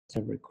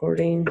Start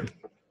recording.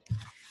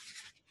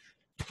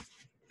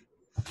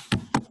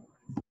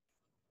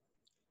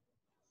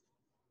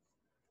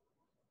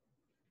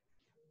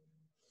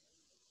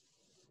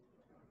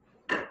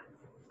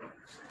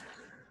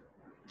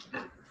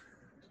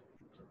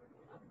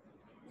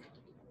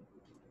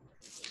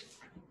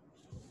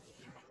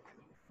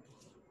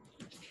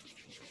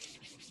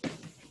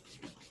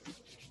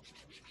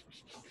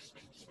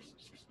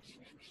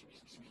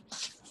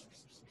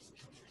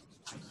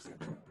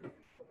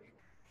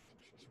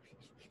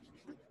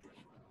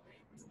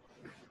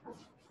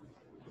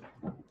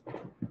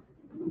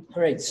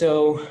 All right,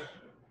 so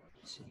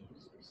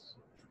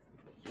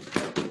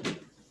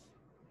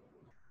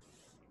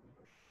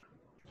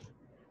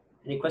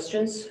any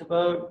questions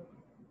about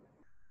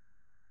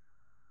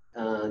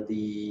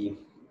the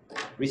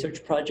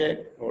research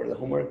project or the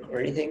homework or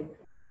anything?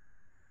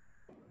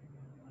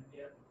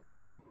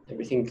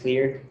 Everything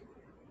clear?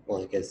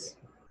 Well, I guess.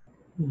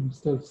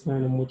 Still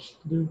deciding on which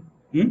to do.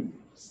 Hmm?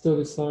 Still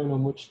deciding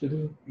on which to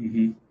do.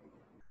 Mm-hmm.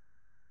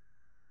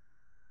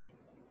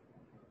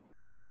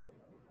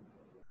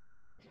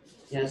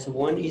 Yeah, so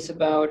one is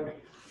about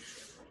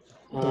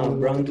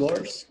brown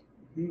dwarfs.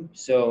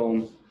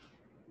 So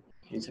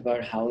it's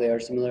about how they are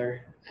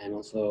similar and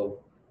also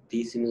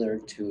dissimilar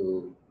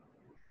to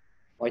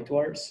white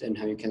dwarfs and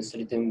how you can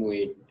study them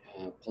with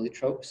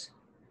polytropes.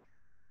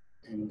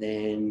 And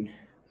then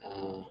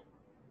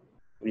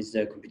what is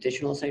the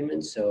computational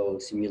assignment? So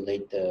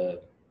simulate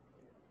the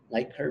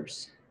light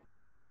curves.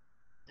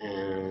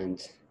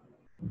 And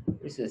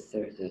what is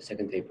the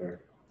second paper?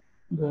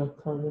 The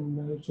carbon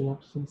nitrogen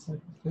oxygen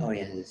cycle thing. Oh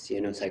yeah, the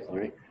CNO cycle,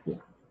 right? Yeah.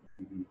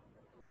 Mm-hmm.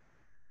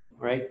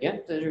 All right, yeah,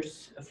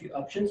 there's a few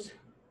options.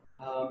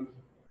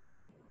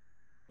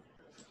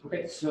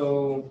 Okay,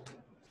 so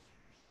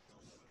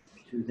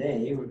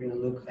today we're going to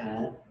look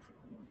at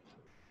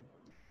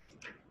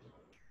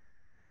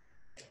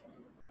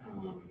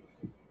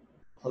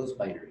closed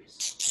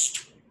binaries.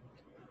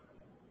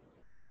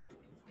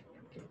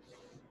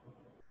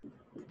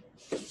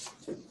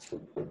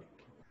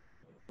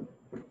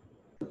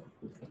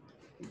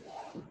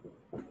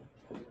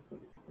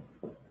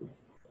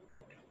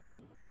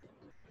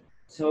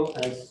 So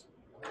as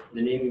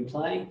the name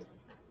implies,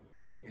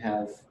 you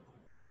have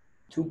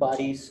two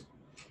bodies,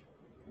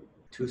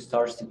 two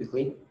stars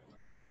typically,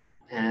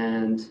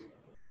 and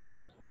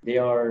they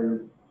are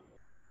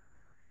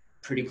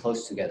pretty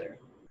close together.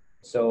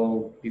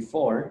 So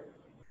before,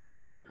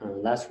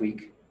 last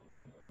week,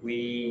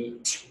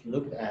 we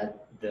looked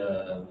at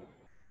the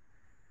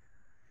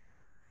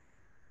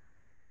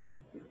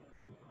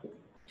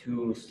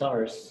two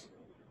stars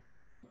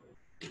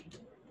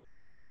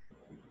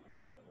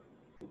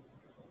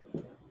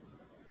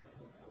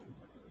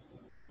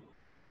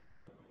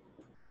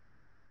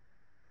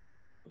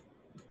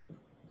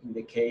in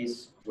the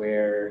case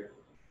where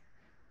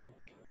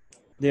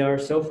they are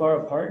so far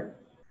apart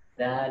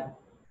that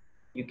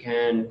you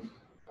can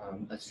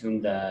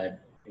assume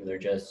that they're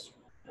just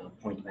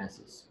point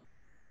masses.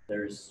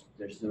 There's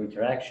no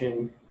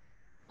interaction.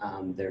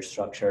 Their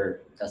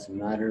structure doesn't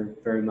matter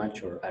very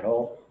much or at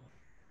all.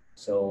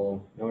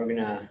 So now we're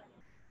gonna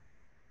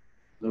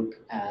look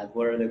at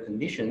what are the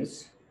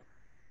conditions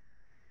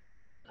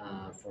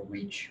for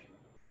which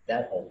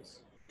that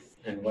holds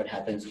and what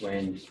happens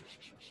when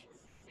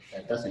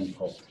that doesn't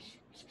hold.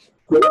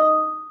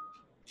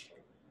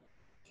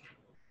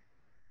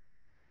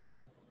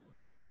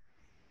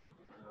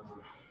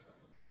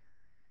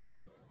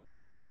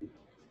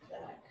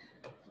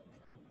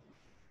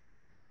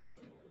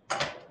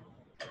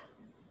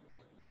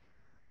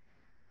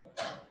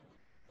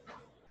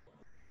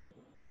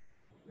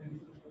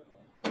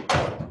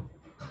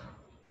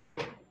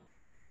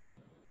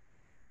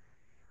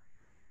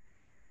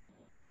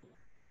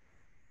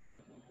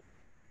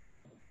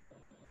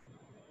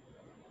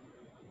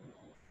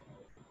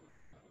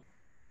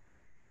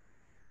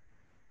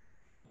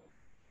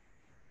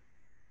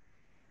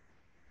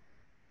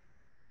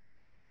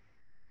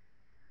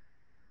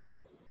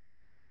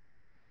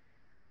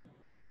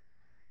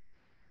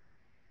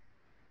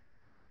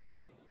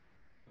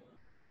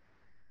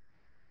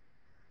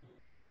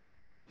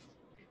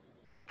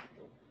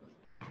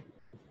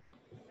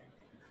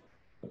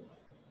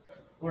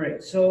 All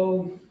right,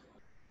 so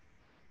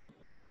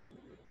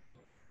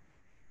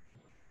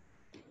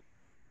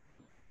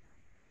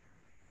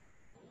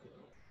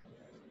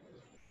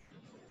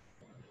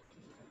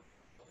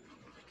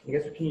I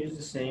guess we can use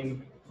the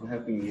same. I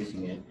have been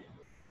using it.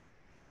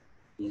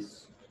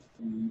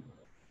 I'm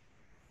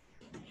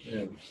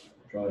gonna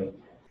draw it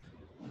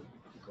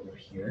over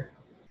here.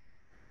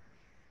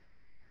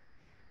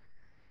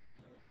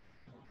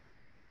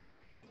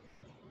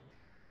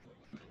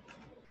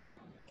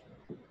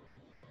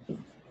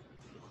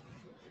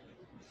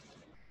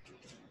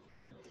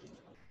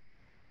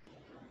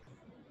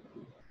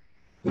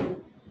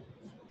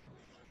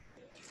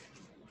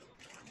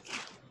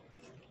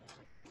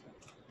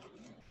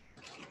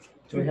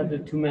 So we have the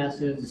two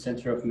masses, the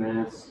center of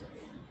mass,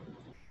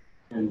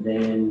 and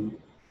then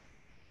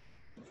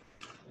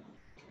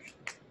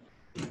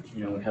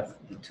we have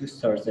the two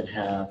stars that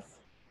have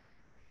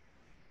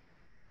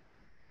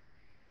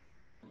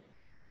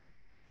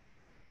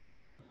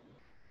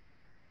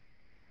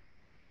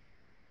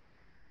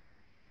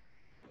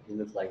it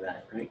looks like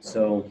that, right?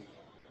 So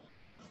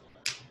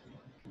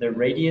the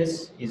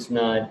radius is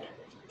not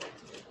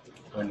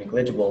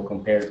negligible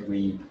compared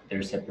with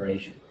their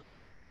separation.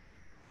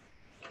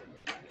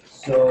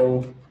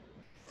 So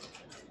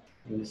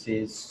this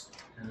is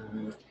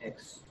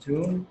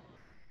x2,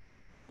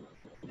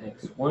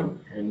 x1,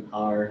 and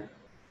r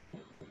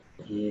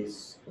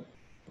is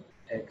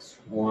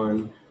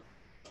x1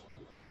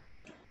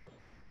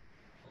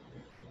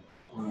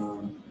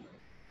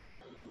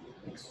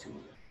 x2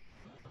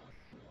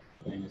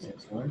 minus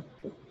x1.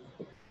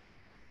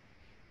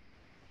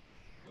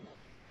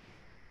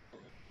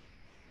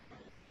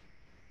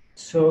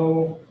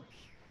 So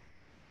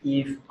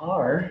if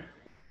r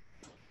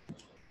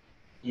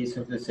is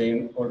of the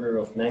same order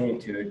of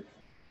magnitude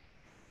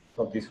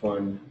of this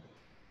one,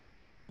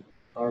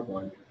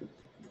 r1,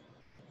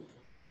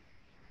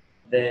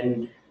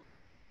 then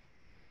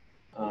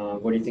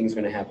what do you think is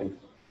going to happen?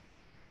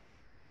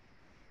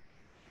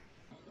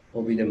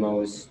 What will be the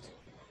most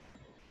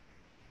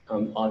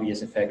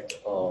obvious effect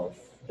of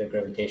the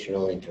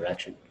gravitational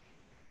interaction?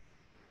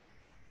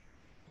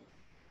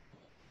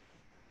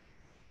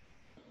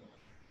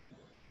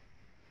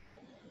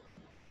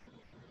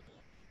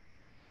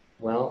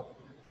 Well,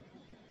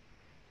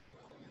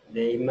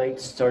 they might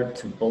start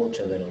to bulge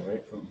a little,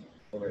 right, from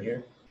over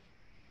here.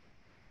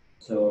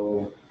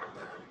 So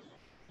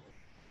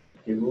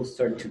it will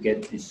start to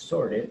get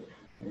distorted,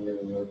 and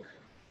it will look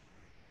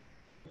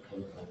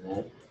kind of like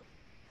that.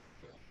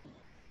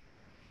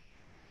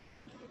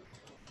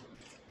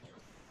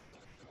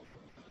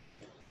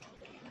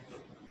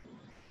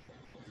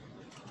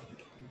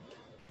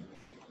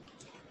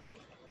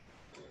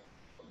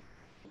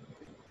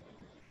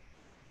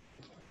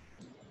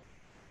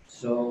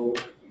 So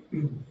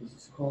this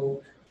is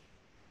called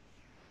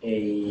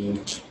a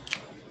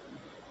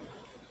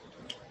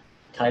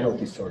tidal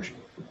distortion.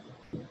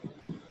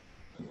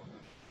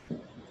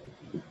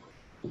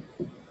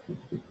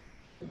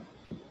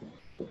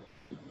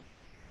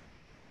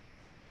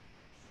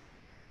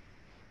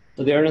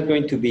 So they are not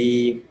going to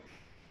be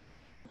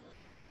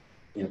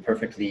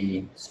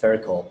perfectly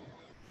spherical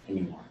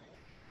anymore.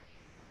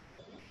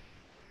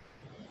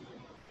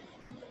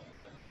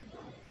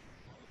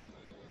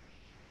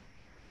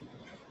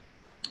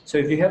 So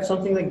if you have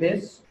something like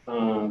this,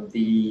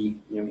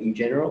 in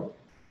general,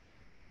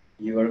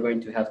 you are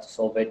going to have to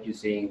solve it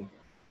using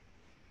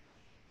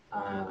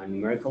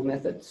numerical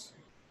methods.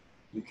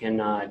 You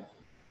cannot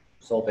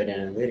solve it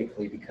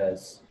analytically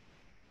because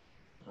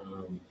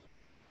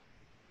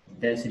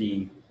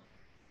density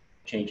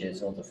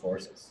changes all the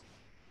forces.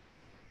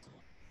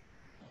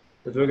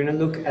 But we're going to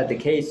look at the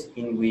case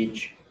in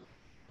which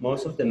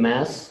most of the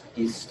mass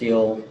is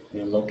still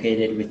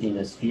located within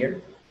a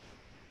sphere,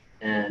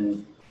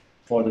 and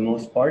for the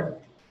most part,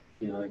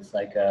 it's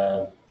like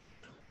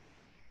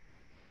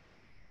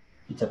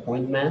it's a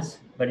point mass,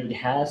 but it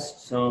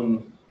has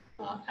some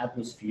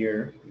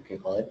atmosphere, you can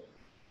call it,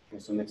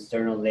 and some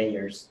external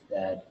layers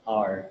that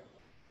are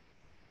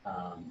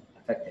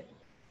affected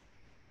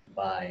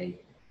by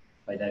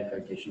that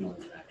gravitational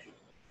interaction.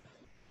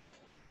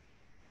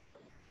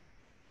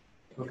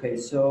 Okay,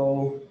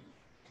 so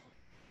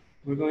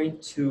we're going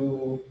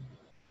to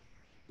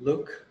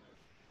look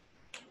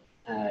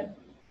at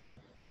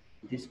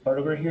this part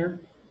over here.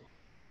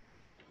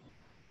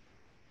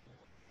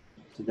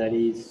 So that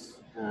is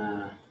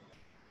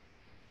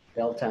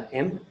delta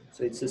M.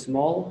 So it's a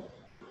small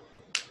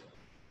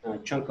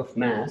chunk of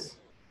mass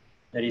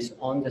that is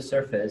on the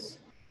surface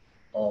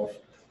of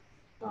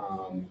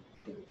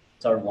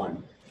star 1.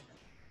 I'm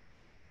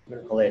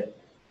going to call it,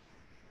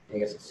 I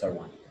guess it's star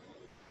 1.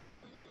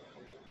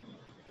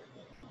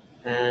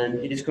 And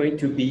it is going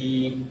to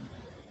be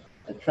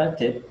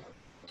attracted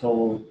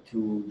to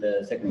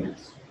the second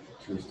mass,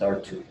 to star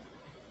 2.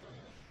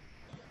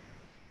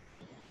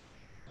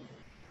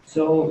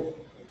 So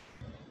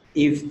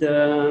if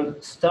the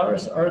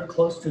stars are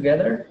close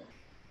together,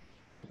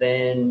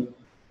 then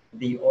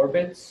the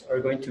orbits are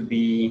going to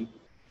be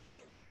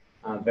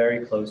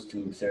very close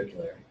to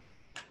circular.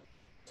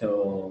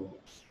 So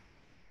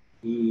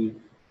E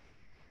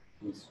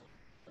is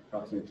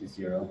approximately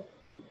 0,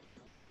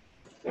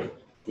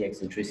 the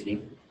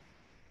eccentricity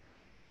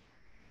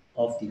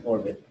of the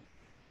orbit.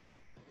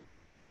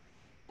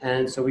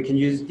 And so we can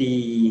use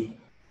the,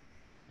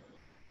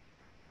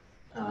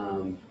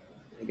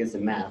 I guess, the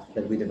math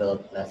that we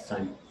developed last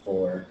time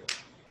for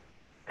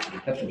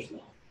Kepler's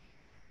law.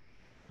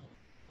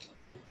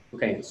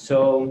 Okay,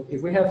 so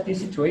if we have this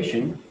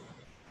situation,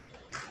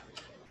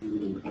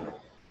 move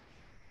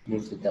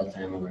the delta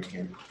M over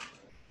here.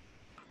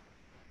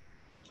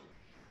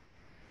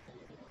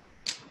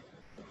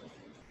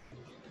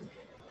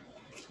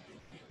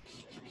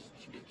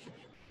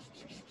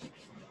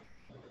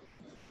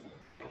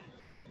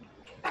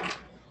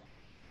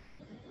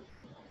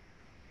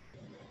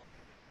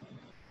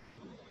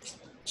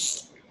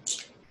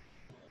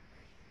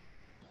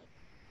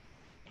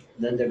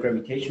 then the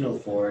gravitational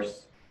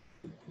force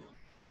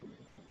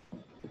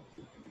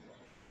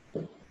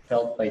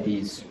felt by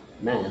this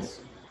mass is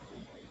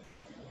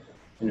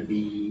going to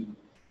be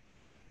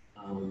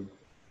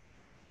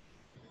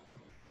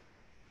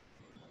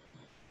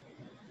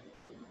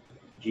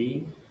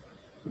G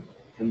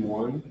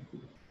m1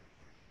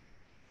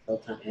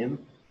 delta m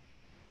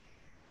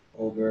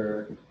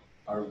over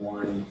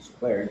r1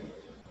 squared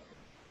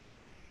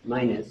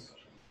minus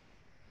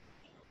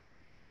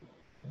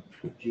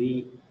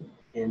G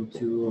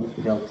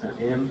m2 delta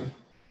m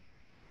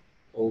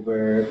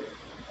over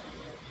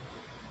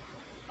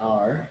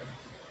r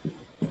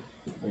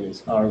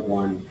minus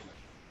r1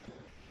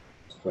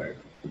 squared.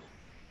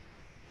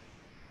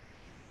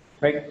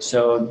 Right,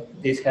 so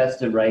this has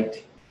the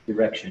right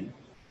direction.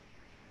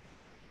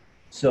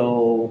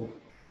 So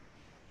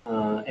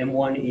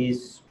m1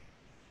 is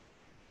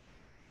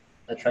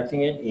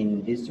attracting it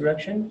in this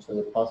direction, so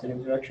the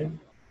positive direction,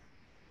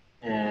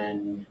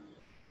 and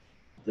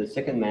the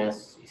second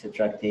mass is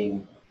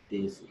attracting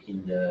this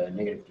in the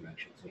negative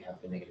direction. So we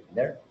have the negative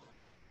there,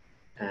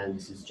 and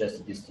this is just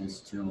a distance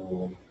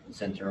to the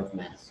center of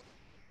mass.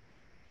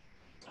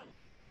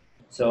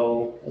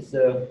 So that's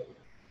the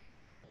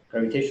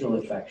gravitational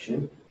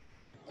attraction.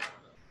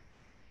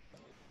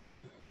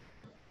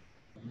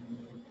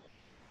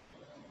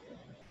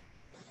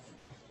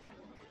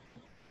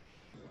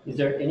 Is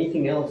there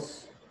anything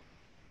else?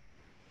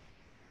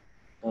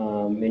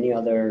 Any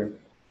other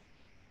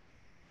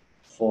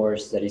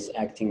force that is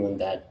acting on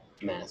that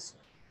mass?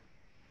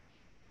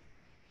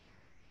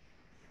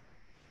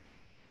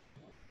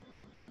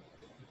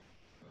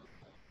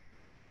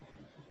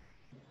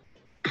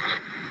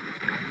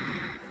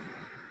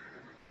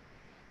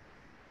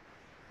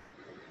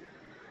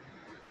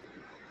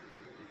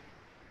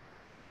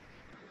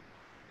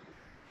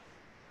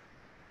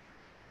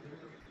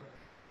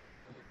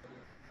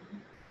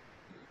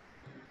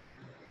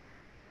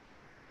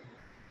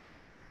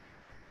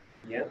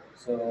 Yeah,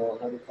 so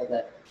how do you call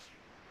that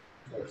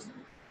force?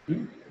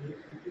 Hmm?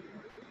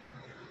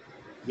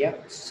 Yeah,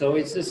 so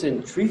it's the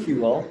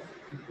centrifugal.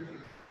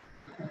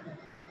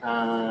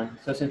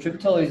 So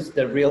centrifugal is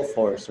the real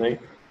force,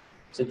 right?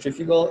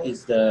 Centrifugal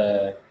is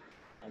the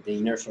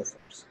inertial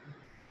force.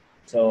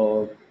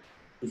 So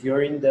if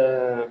you're in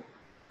the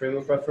frame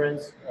of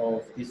reference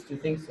of these two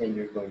things, then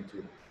you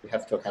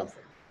have to account for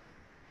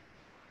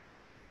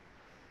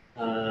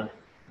it.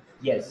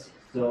 Yes,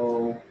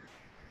 so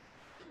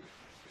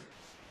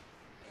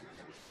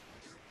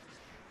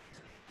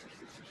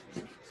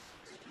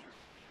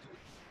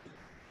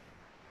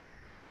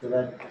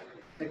that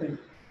second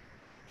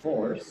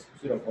force,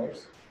 pseudo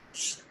force,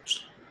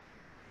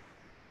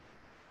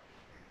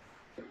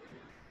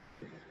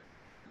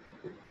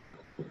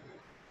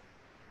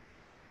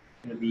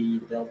 going to be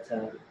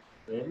delta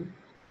m,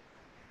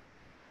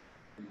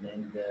 and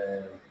then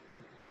the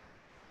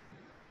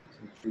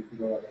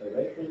centrifugal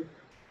acceleration.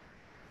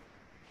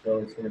 So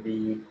it's going to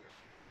be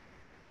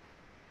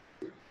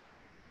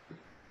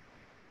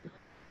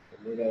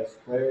omega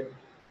squared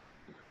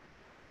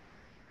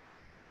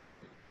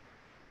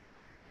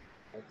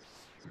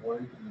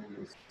x1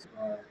 minus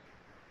r.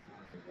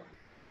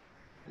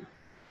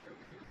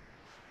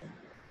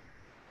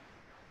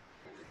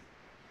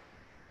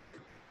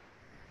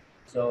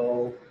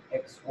 So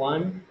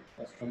x1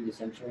 was from the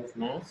center of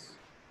mass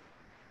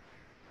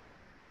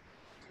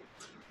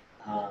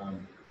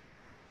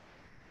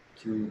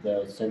to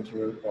the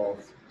center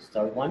of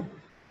star 1,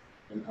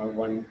 and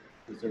r1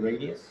 is the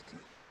radius.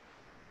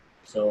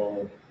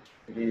 So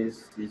it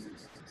is this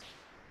distance.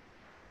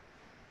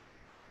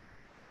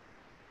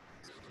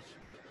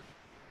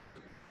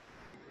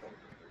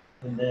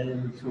 And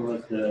then so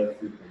was the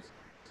frequency.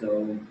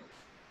 So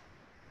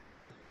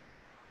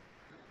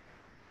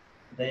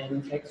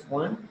then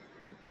x1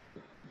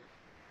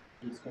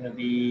 is going to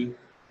be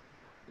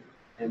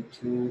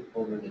m2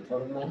 over the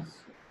total mass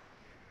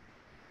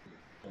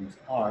times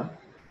r.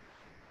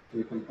 So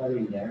we can put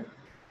in there.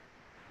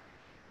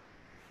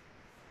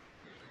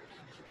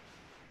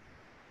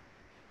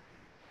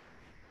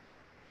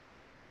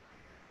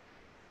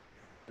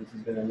 This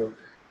is going to look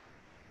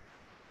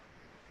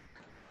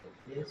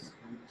like this,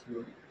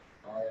 m2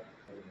 r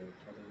over the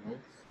total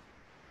mass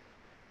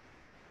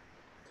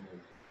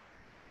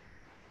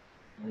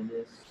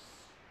minus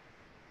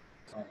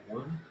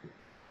r1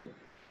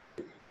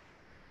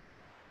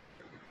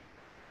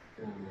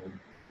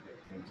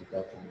 into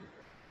delta.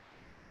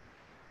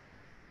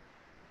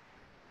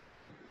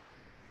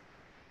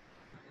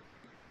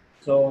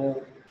 So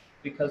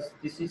because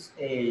this is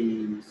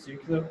a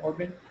circular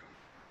orbit,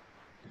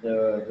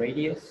 the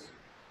radius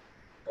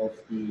of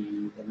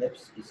the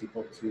ellipse is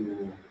equal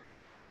to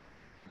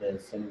the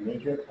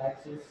semi-major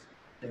axis.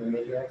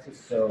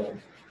 So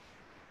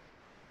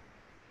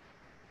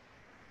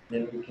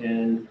then we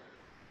can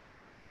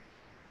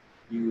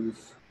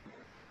use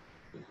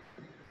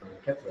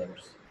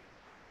Kepler's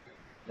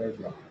third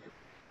law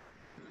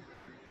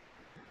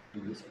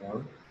in this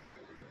form.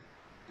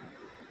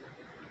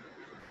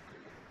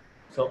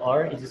 So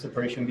R is the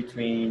separation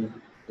between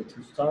the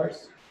two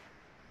stars,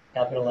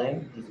 Capital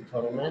M is the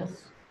total mass,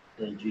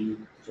 and G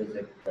is just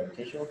the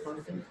gravitational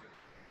constant.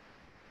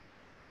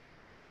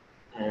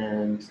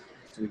 And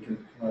so we can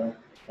plug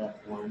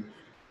that one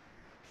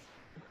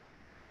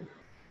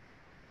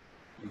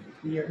in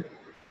here.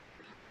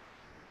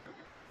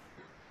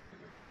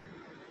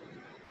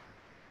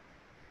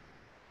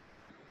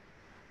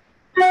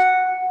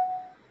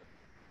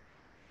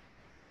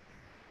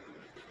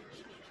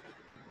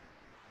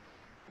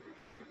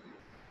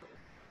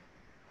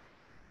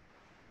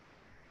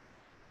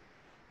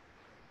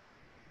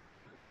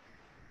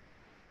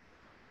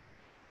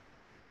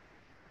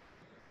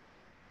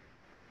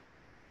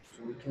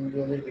 So we can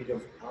do a little bit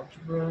of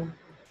algebra.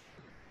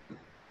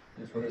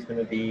 This one is going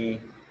to be,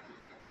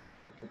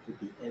 put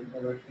the M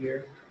over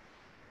here,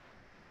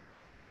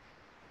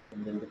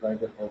 and then divide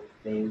the whole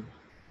thing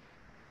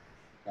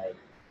by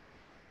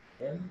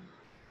M.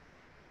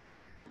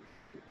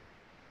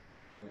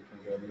 We can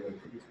go over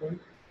to this one.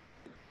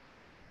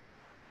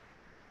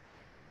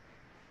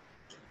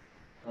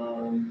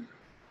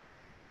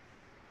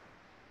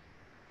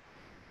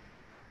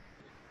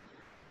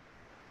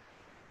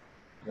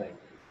 Right.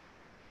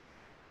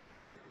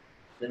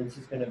 Then this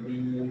is going to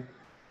be,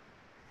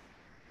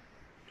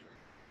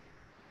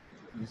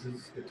 this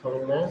is the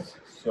total mass.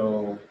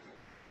 So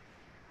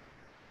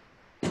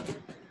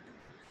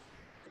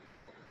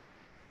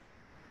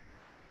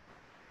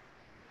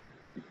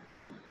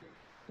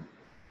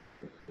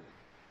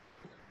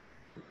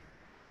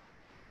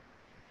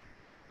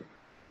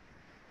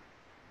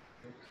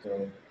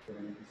so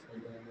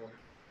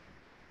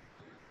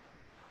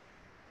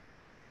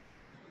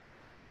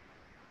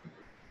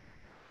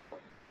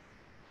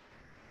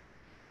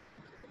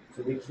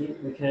so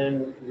we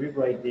can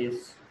rewrite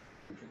this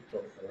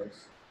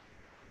first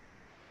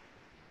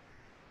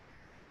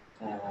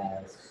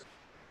as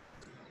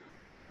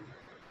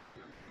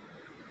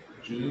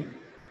G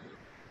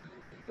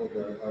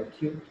over R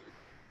cubed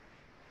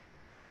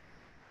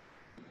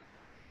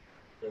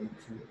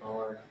into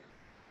R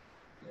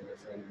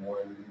minus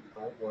M1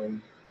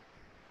 R1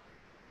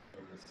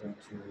 minus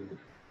M2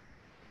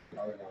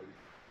 R1.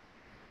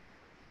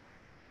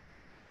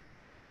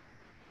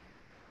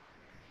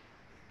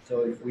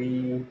 So if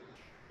we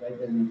write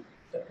them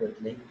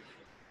separately,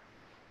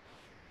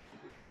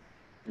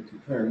 the two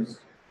terms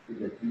with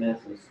the two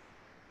masses,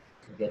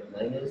 we get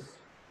minus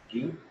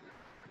G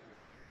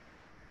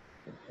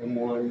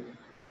M1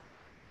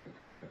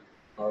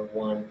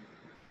 R1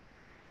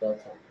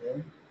 delta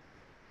M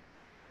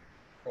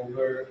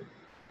over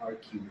R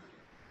cubed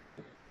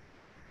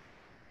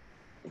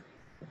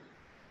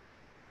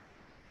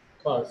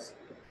plus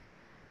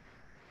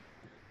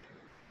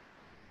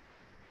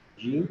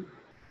G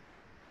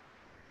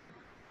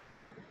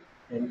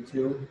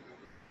M2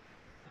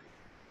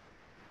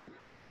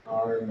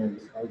 R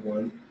minus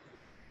R1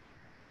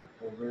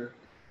 over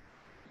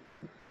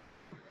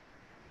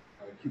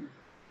R cubed.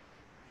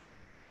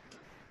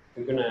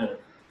 I'm gonna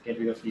get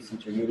rid of this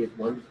intermediate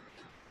one.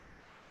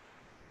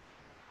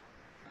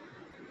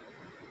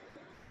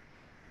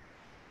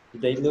 Do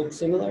they look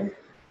similar?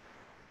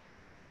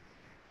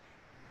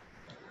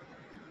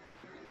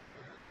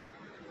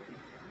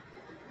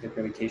 The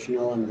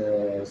gravitational and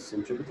the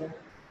centripetal?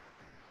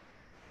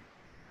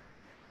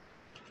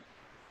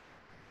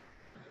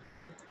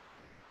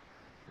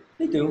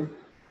 They do.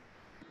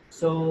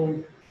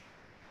 So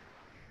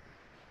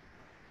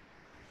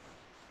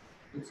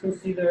let's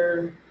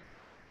consider,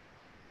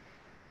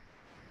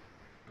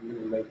 I'm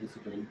going to write this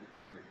again,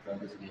 draw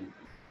this again.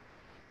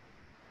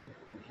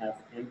 We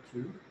have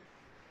M2.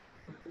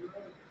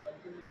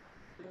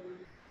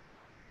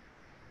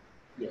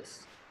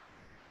 Yes.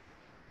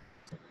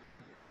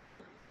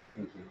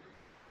 Thank you.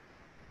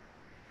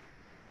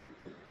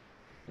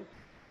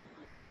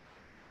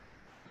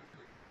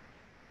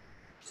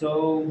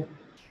 So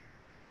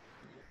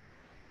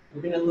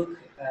we're going to look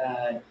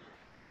at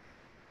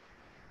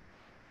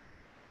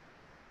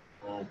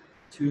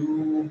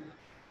two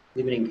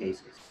limiting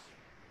cases.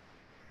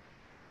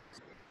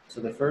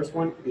 So the first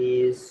one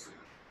is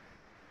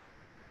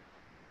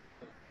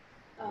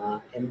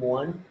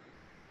M1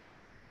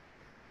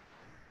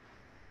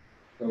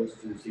 goes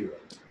to 0.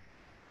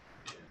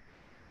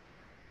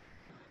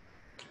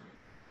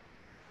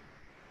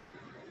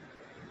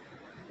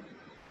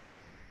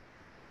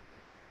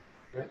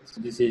 Right?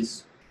 So this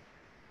is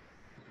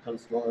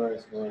becomes smaller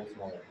and smaller and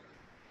smaller.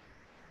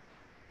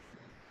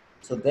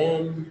 So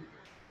then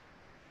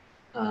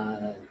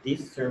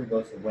this term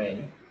goes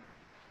away,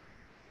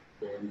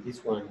 and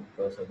this one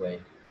goes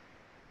away.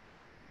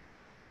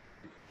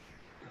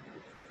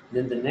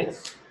 Then the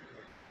next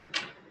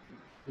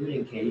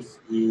limiting case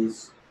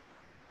is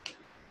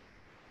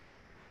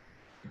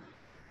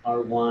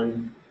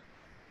R1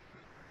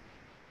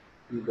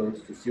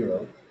 goes to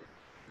 0.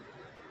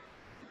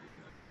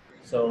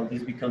 So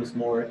this becomes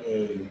more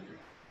a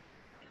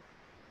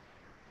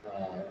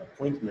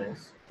point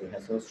mass. It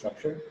has no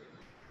structure.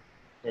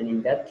 And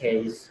in that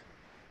case,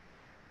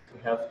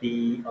 we have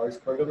the R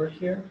squared over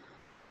here,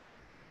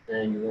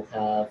 and you will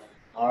have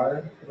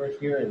R over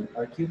here and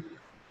R cubed.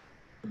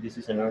 This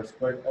is an R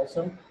squared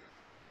also.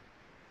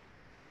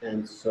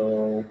 And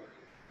so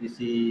this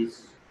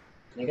is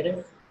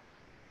negative,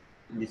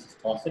 and this is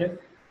positive.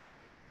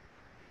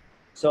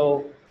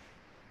 So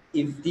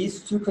if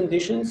these two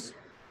conditions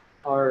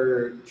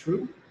are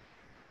true,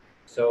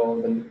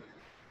 so the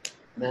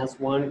mass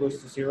 1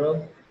 goes to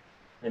 0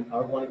 and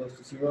R1 goes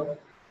to 0,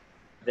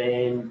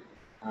 then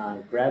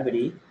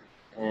gravity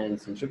and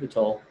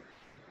centripetal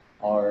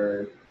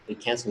they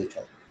cancel each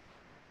other.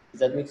 Does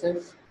that make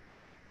sense?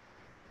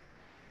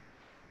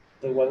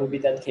 So what would be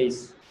that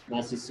case?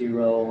 Mass is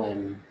 0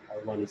 and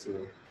R1 is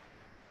 0.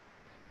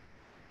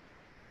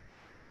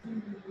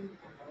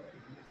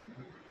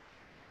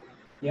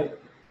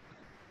 Yep.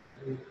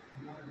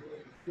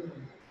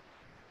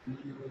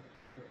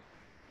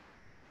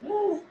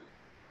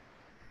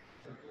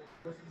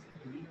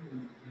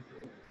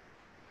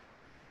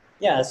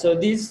 Yeah, so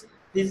this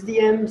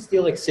dm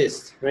still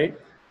exists, right?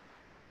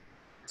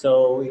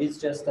 So it's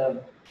just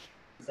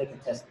it's like a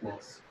test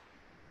mass.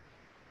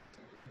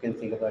 You can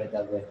think about it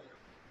that way.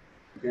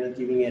 You're not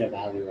giving it a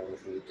value or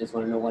anything. You just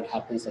want to know what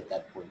happens at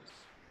that point.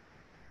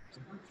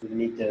 So you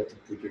need to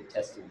put your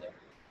test in there.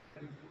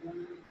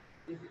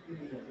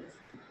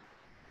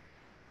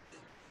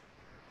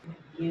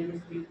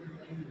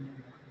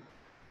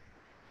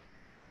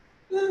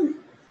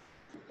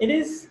 It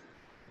is.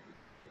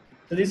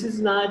 So this is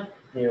not,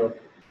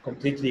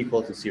 completely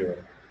equal to 0,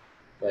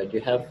 but you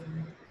have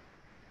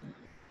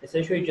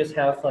essentially you just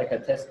have like a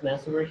test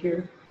mass over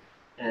here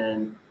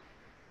and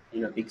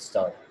a big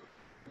star.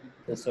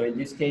 And so in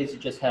this case, you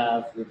just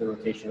have with the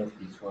rotation of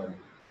this one.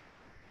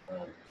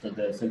 So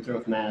the center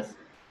of mass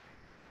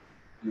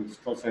moves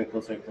closer and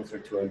closer and closer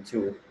to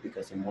M2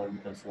 because M1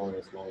 becomes smaller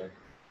and smaller.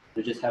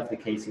 You just have the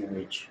case in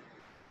which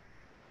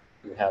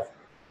you have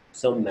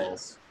some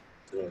mass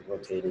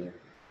rotating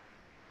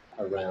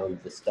around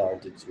the star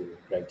due to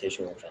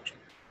gravitational attraction.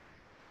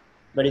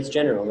 But it's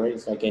general, right?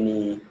 It's like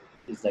any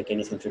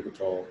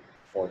centripetal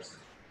force.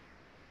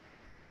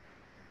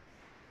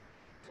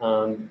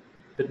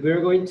 But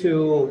we're going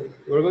to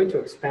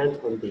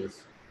expand on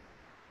this.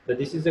 But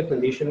this is a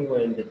condition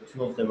when the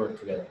two of them are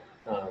together.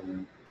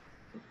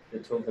 The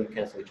two of them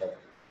cancel each other.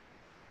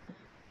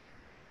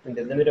 And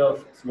the limit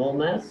of small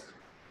mass,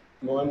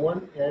 small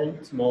m1,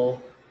 and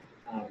small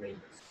radius.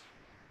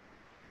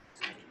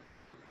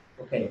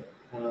 Okay.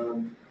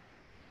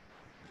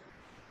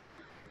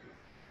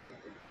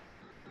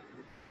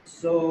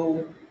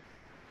 So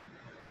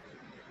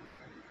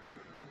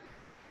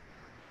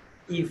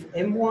if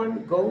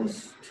m1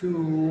 goes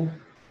to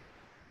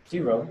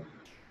 0,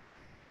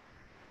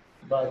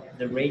 but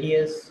the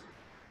radius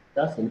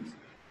doesn't,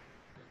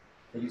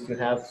 I used to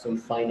have some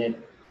finite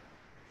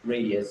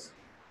radius.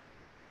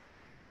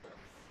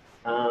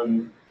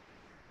 And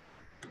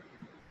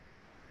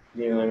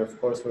of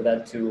course, for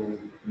that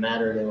to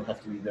matter, they will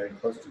have to be very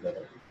close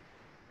together.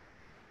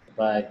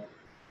 But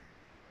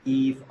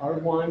if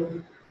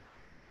R1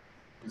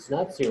 is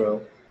not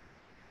 0,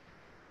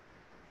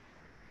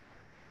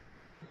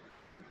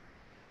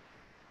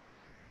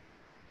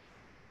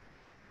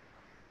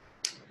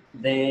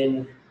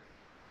 then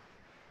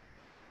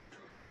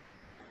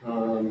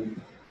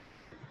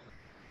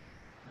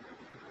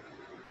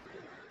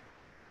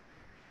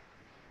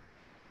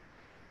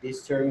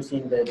these terms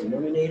in the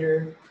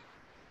denominator.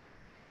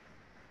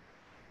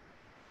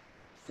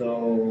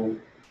 So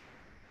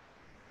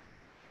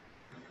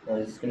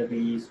it's going to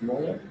be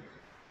smaller,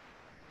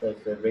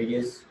 but the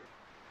radius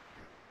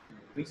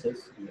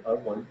increases, the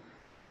R1.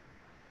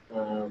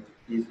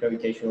 This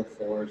gravitational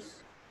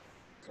force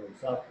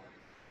goes up.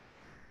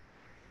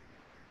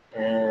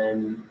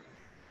 And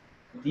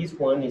this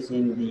one is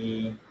in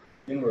the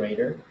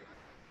numerator,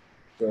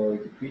 so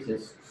it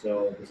decreases,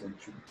 so the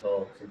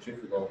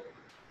centrifugal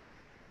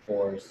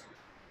force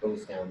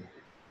goes down.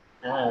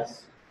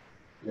 As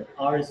the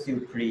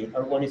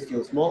R1 is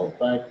still small,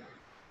 but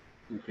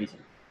increasing.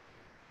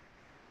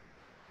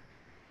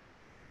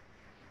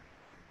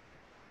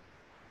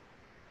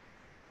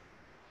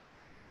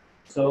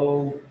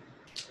 So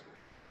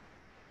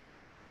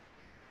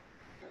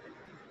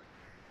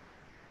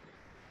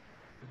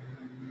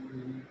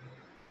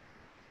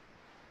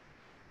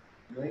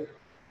right.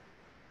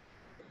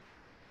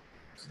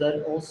 So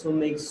that also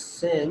makes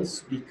sense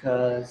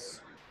because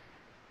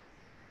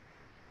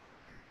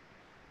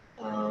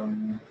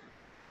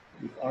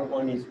if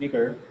R1 is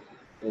bigger,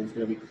 then it's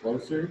going to be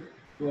closer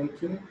to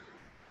M2,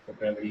 so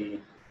gravity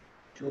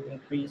should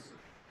increase,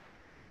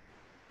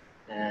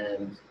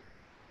 and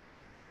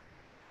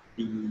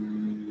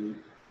the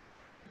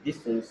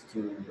distance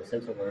to the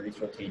center where it is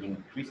rotating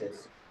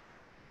increases,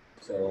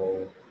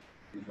 so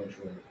this one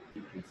should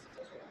decrease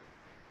as well.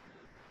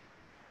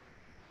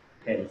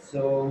 Okay,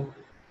 so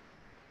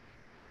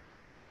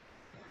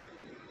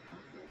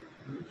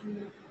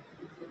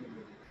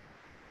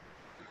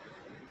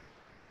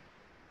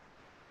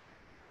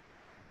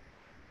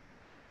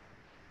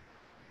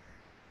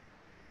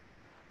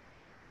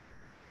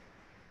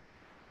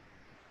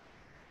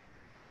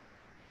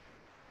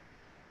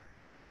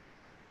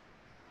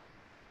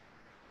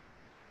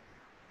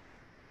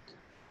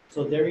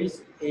there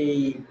is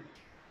a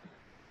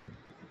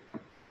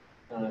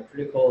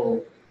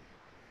critical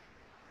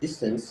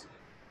distance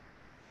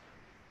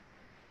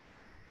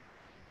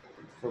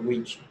for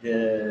which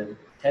the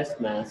test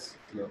mass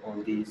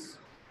on this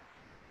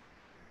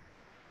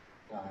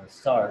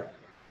star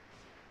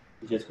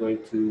is just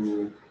going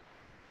to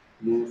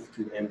move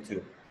to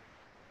M2.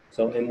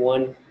 So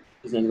M1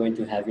 is not going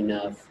to have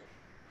enough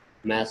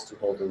mass to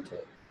hold onto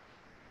it.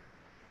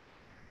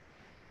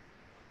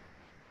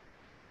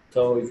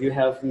 So if you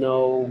have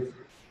no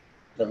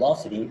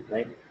velocity,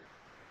 right,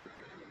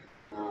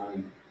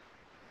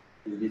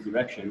 in this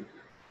direction,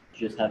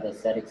 you just have a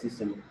static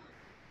system,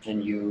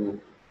 and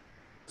you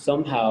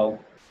somehow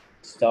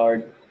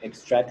start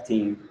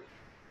extracting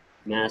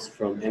mass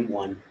from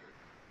M1.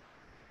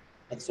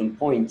 At some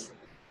point,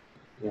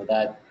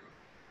 that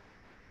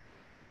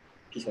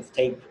piece of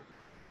tape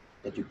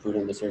that you put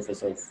on the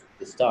surface of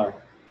the star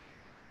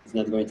is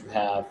not going to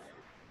have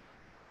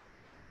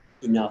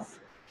enough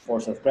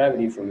force of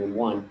gravity from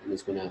M1, and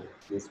it's going to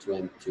move to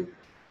M2.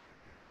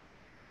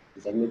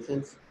 Does that make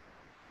sense?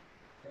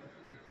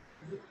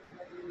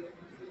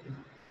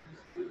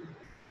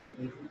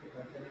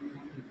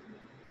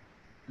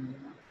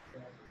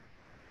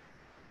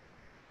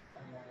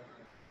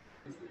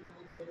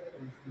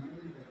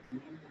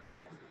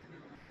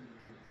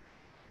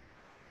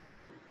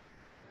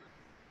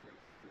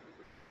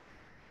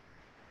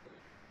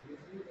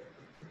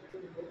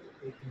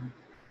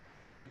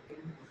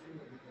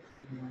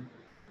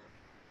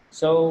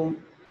 So,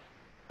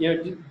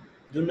 do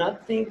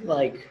not think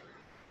like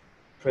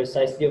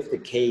precisely of the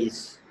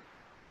case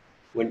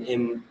when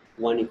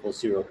M1 equals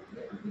 0,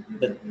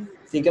 but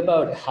think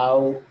about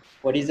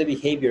what is the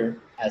behavior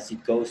as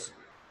it goes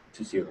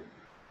to 0.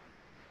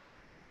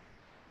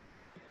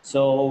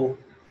 So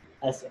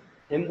as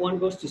M1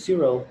 goes to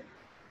 0,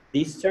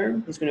 this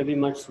term is going to be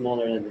much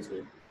smaller than this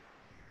one,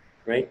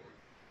 right?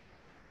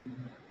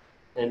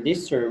 And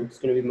this term is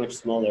going to be much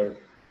smaller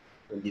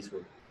than this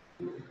one.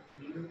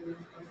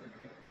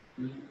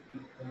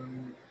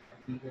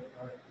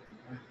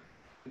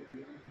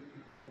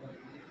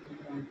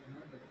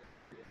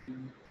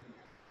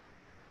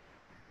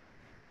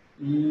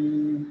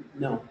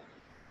 No.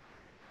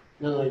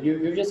 No,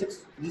 you're just,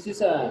 this is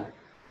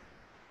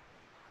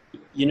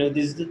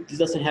this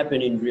doesn't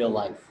happen in real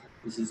life.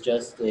 This is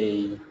just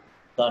a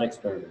thought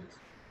experiment.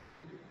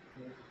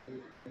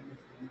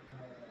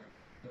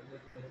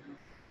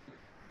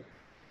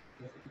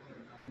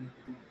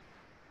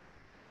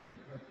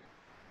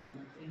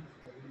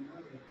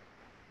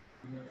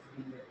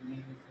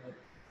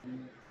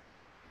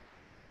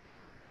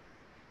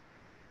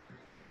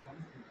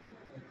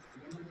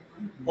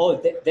 Oh,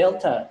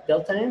 delta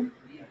M?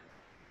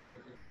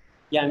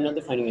 Yeah, I'm not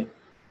defining it.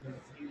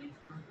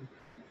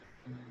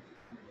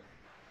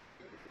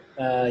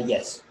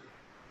 Yes.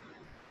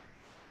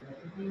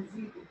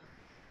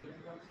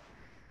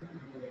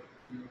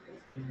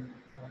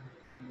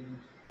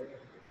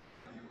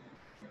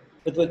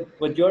 But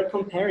what you're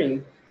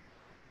comparing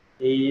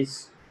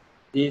is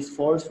this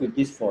force with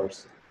this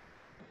force.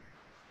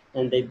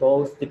 And they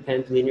both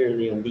depend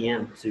linearly on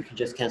dm, so you can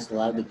just cancel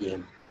out the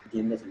dm.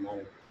 Dm doesn't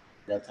matter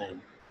that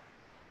time.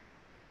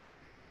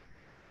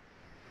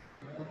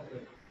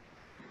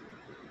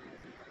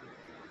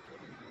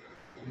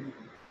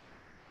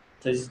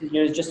 So it's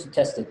just to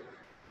test it.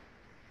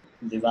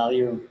 The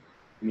value,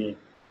 I mean,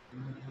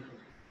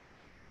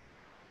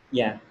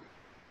 yeah.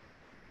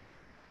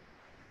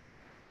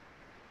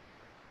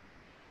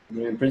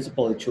 In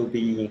principle, it should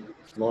be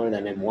smaller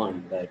than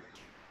M1, but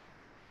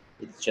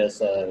it's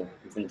just a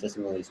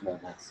infinitesimally small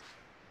mass.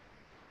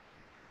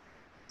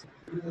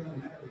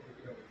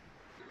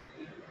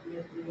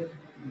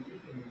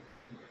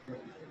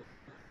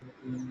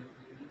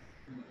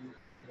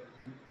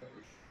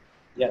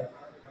 Yeah.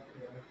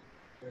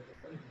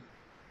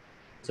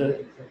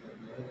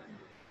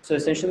 So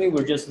essentially,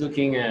 we're just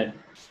looking at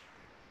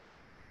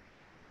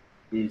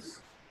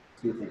these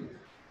two things.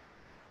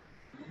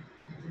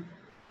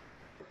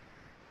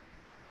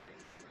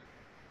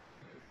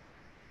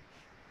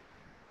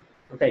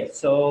 Okay,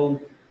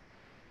 so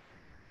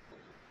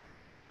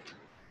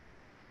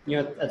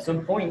at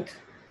some point,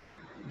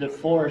 the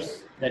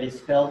force that is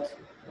felt,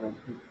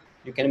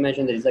 you can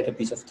imagine that it's like a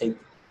piece of tape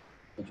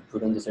that you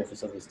put on the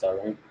surface of the star,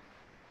 right?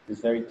 It's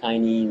very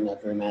tiny,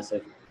 not very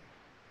massive.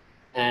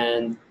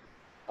 And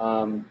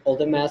all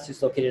the mass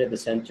is located at the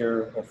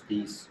center of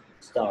this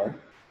star,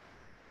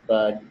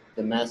 but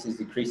the mass is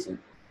decreasing.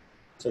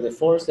 So the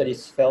force that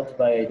is felt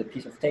by the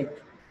piece of tape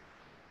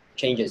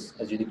changes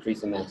as you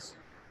decrease the mass.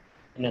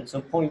 And at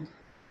some point,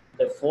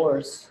 the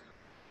force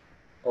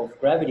of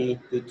gravity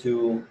due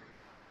to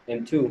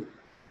M2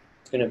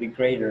 is going to be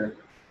greater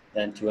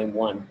than to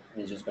M1, and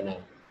it's just going to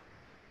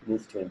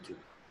move to M2.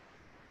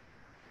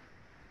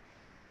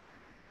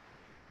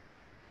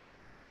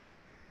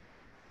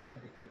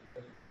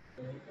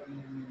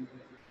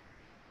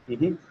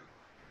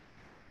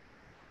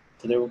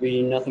 So there will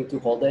be nothing to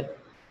hold it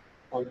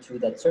onto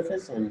that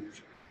surface, and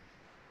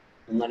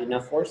not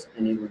enough force,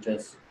 and it will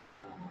just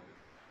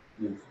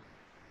move.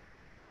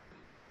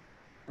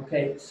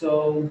 Okay,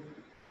 so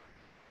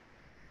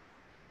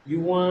You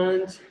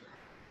want,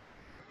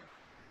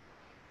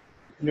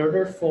 in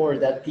order for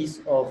that piece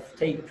of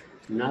tape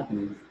to not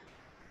move,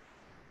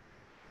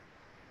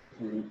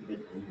 you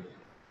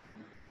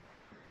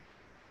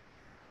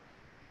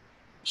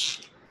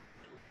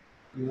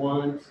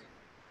want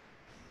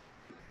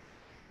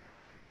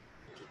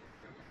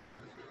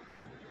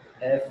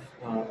F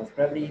of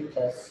gravity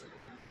plus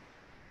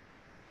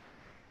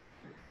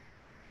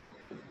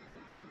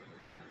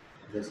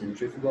the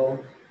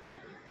centrifugal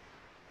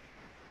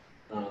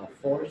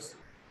force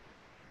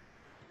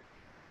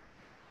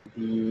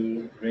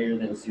be greater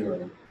than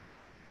 0.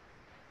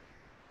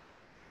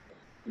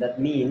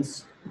 That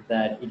means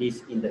that it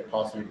is in the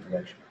positive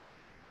direction.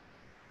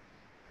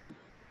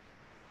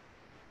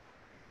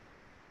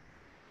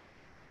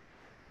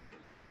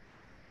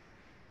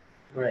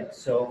 All right,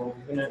 so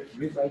I'm gonna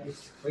rewrite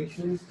this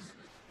equation.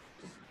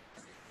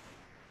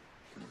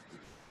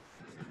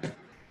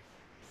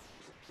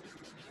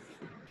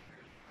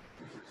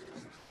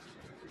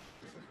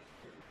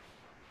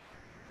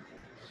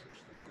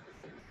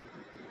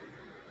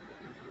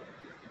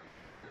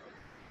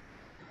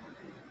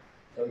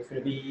 So it's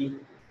gonna be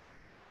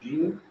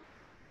G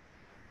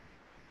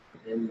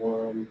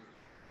M1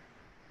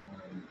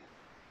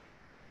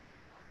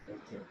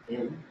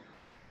 M.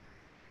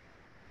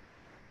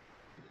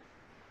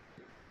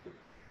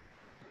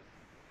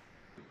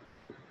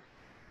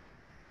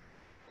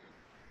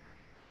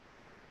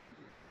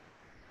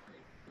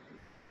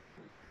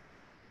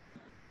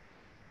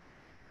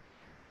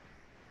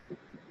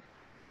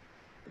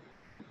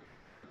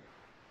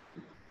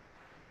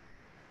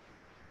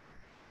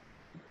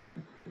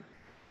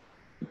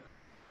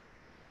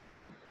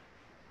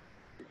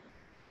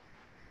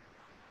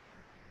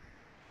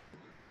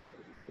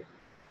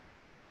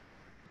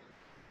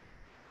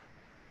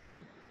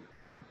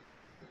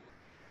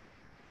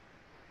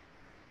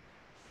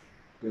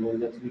 We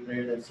want that to be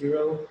greater than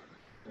 0.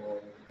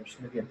 There's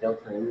gonna be a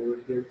delta M over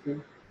here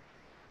too.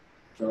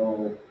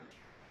 So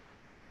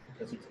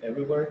because it's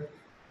everywhere,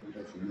 we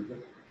just remove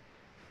it.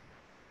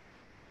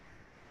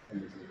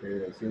 And this is greater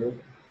than 0.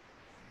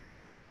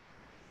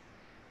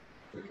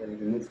 We can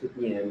remove the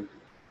EM.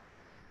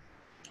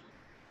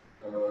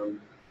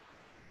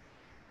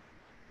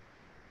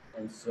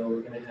 And so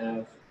we're going to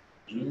have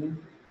G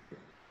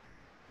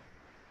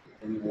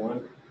and 1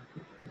 and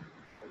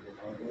then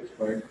R whole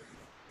squared,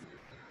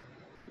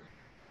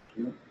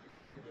 G and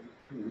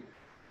 2, and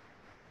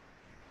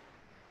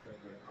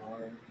then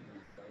R and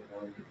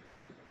 1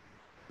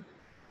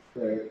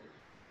 squared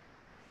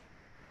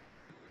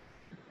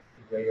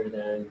greater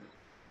than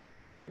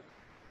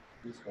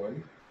this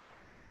one.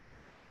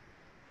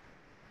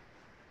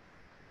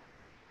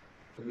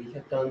 So we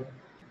have done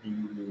the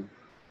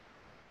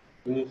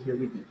thingy here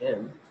with the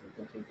M,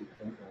 so we can take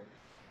the M out.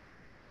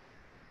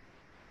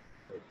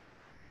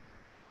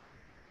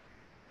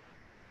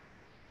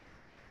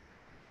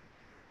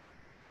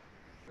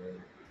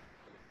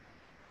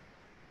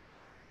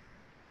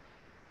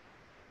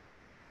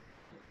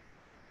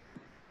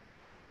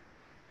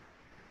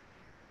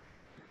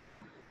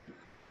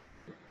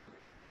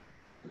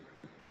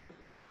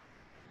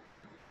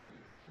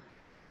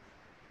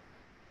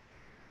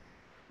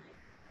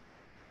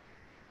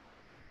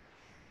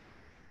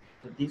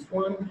 So this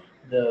one,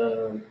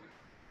 the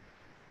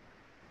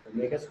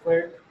omega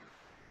squared,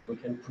 we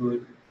can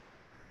put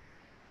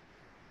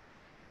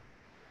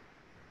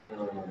we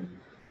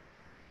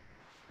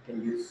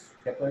can use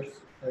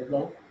Kepler's third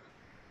law.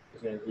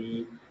 It's going to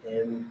be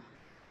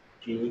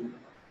mg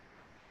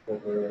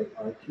over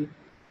r cubed.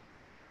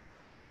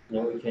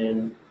 Now we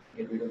can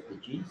get rid of the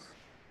g's.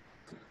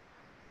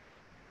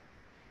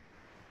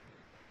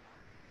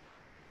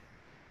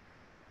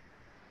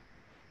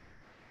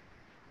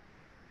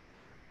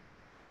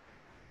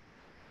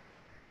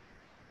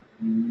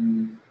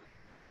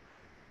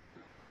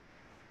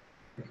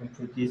 We can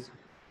put this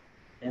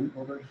m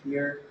over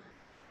here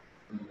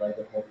and divide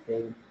the whole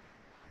thing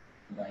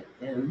by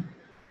m.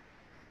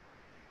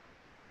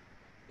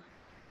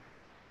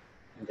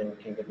 And then we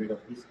can get rid of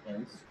these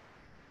m's.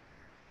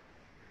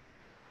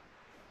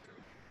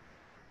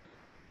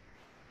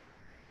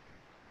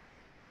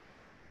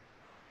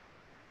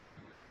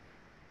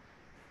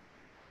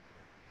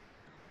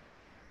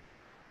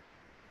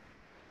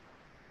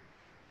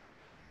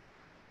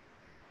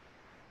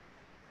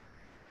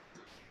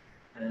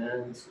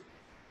 And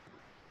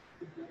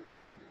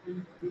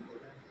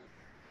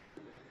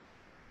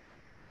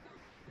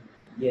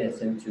yes,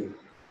 m2.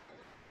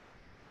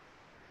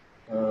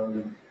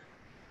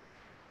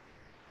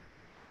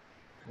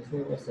 This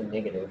one was a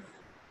negative.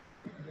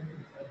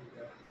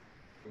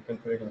 We can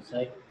put it on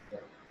side. Yeah.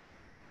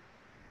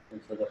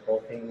 And so the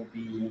whole thing will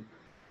be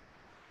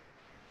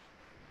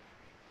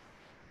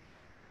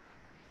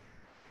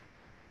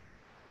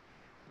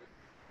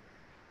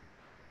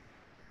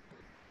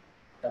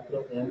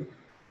capital M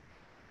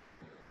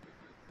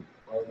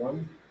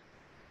R1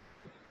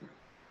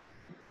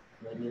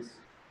 minus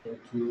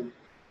M2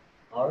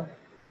 R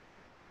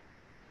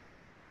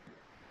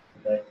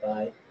divided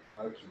by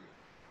R cubed.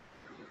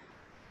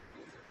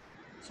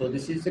 So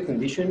this is the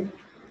condition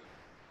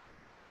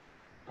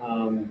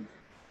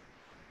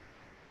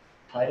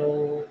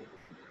tidal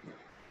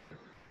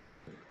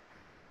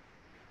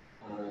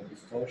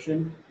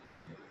distortion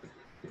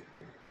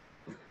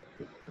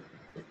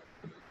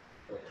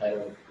or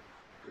tidal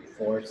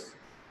force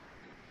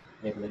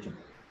negligible.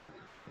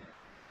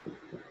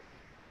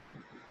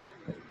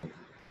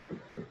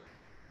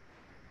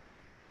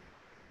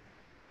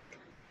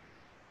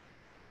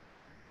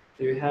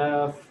 So you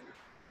have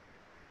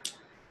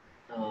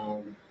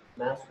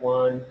mass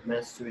 1,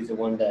 mass 2 is the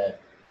one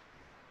that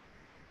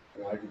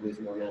arguably is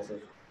more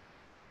massive.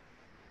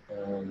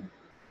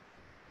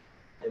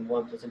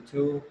 M1 plus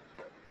M2,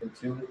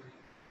 M2,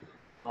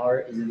 R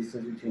is the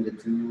distance between the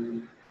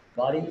two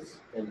bodies,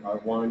 and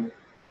R1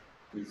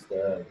 is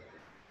the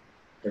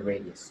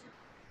radius.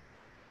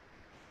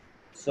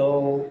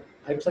 So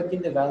I plugged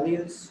in the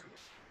values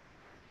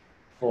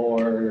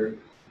for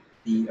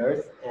the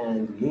Earth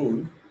and the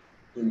Moon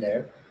in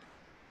there.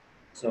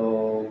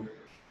 So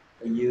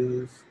I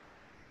use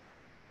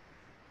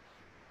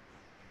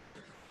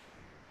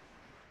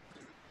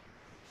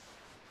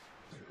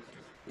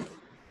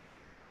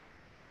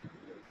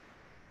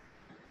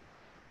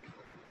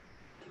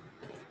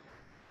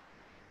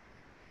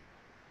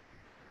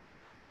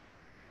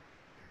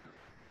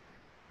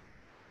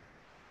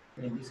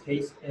in this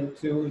case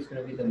M2 is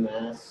going to be the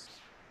mass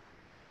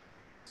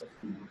of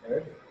the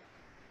Earth,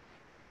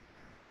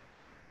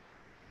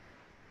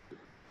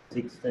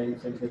 6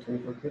 times 10 to the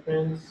 24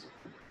 kilograms,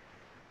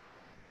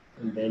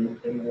 and then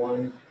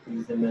M1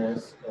 is the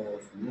mass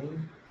of the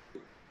Moon.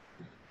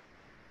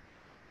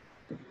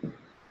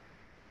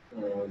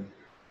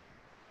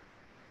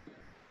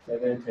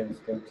 7 times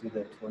 10 to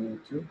the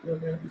 22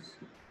 kilograms,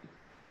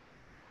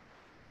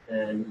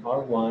 and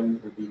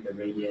R1 will be the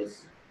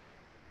radius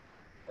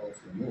of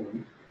the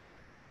Moon.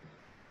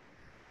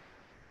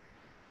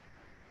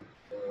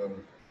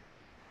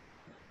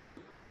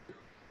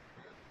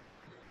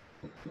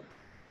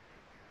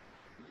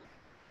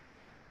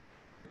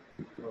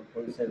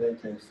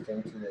 1.7 times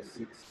 10 to the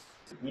 6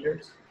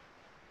 meters,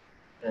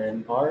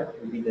 and R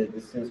will be the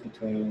distance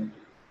between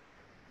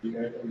the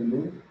Earth and the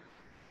Moon,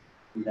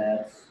 and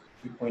that's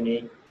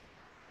 3.8,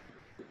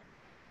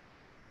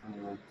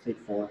 say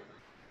 4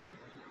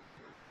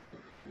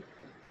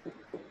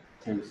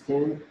 times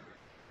 10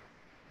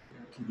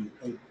 to the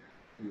 8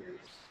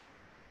 meters.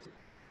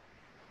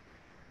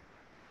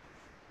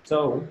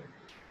 So,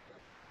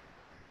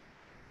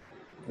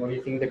 what do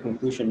you think the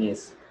conclusion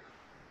is?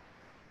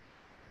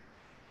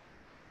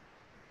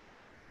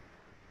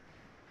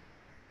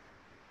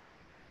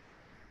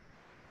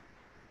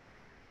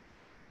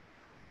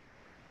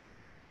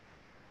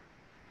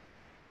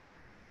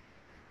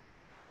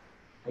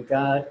 I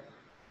got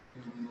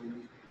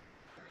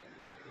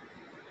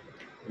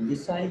on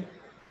this side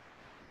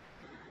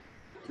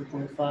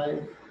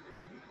 2.5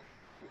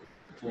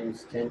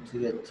 times 10 to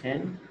the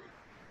 10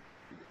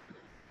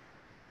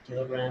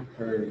 kilogram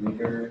per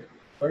meter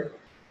squared.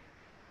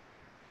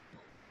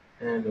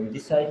 And on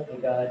this side, I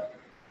got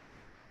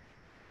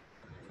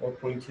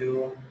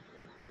 4.2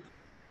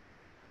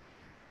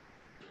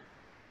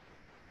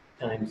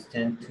 times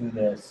 10 to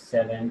the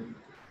 7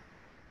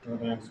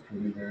 kilograms per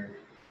meter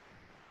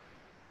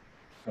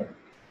squared.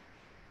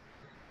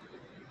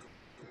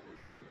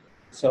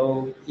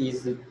 So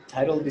is the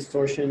tidal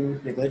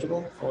distortion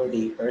negligible for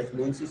the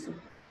Earth-Moon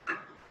system?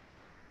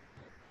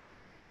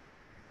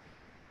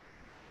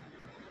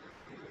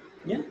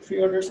 Yeah,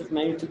 3 orders of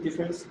magnitude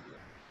difference.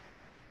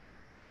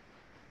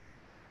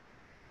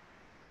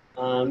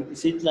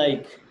 Is it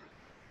like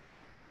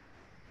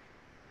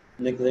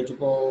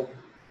negligible?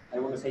 I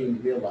don't want to say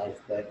in real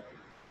life, but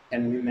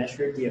can we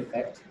measure the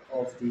effect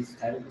of this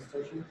tidal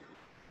distortion?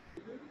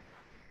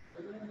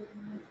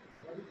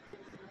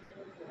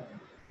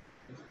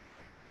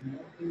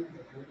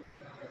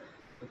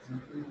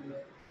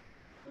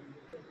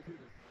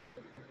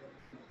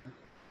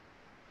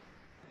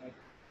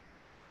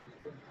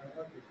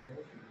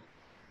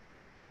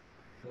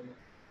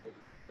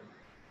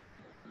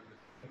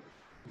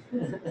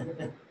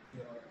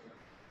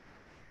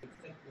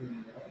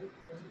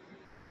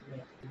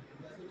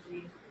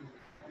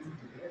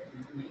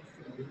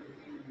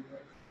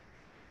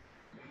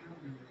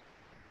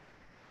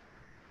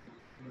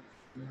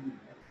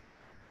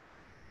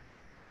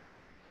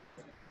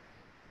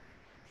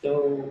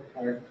 So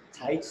are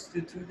tides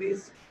due to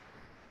this?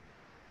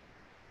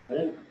 I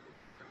don't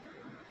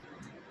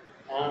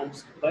know.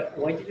 But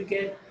why did you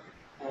get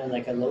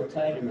like a low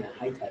tide and a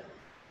high tide?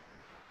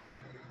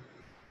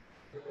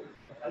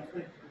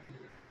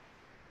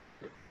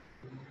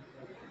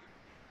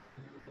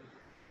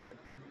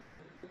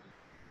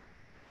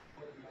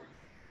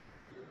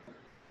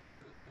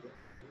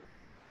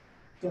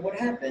 So what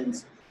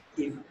happens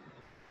if,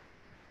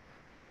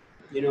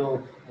 you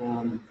know,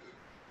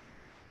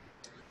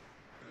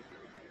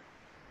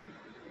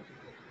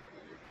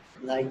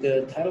 like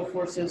the tidal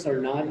forces are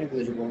not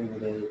negligible,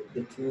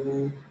 the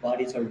two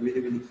bodies are really,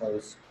 really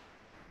close.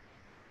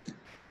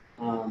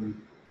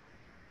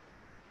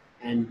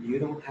 And you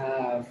don't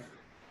have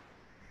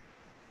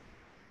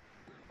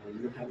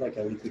you don't have like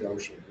a liquid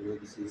ocean.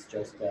 This is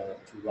just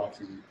two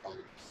rocky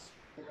planets.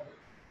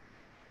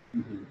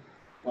 Mm-hmm.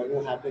 What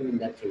will happen in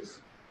that case?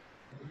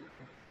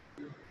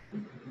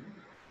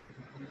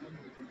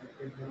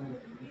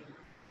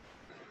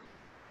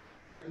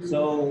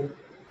 So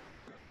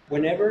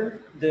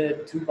whenever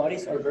the two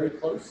bodies are very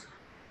close,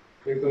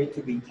 they're going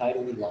to be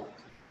tidally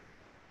locked.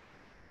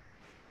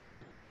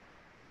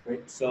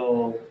 Right?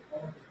 So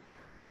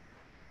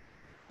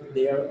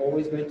they are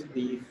always going to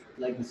be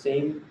like the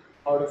same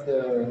part of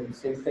the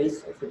same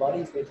face of the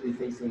body is going to be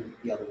facing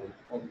the other one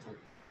all the time.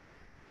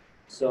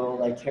 So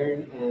like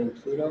Charon and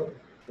Pluto,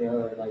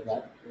 they're like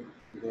that.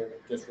 They're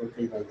just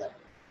rotate like that.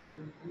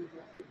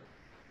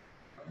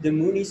 The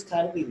moon is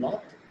tidally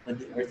locked, but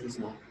the Earth is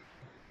not.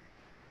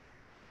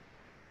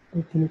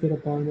 Or can you get a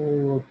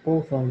binary where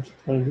both arms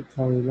are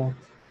entirely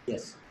locked?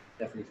 Yes,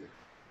 definitely.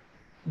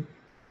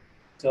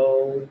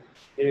 So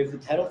if the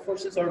tidal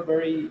forces are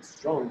very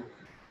strong,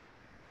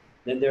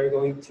 then they're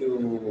going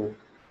to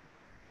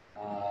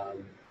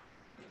um,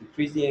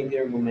 increase the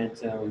angular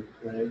momentum.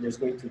 There's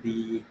going to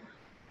be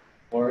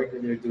work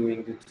that they're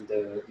doing due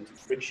to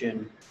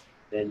friction.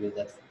 Then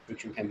that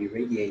friction can be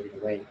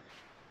radiated away.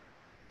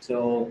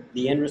 So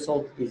the end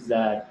result is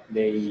that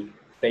they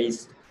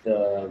face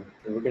the.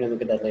 And we're going to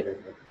look at that later.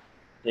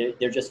 But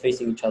they're just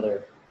facing each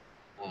other,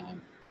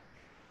 um,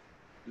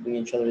 giving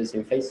each other the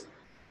same face,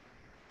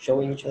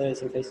 showing each other the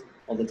same face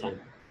all the time.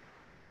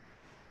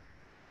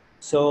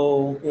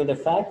 So the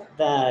fact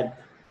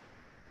that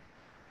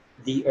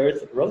the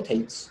Earth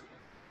rotates,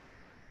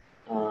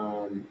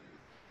 that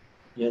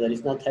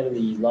it's not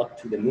tidally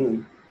locked to the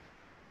moon.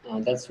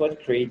 That's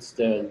what creates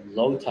the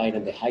low tide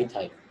and the high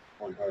tide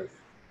on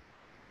Earth.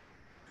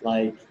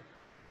 Like,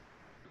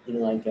 you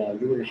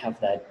wouldn't have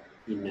that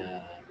in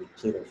with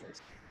Pluto, for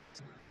instance,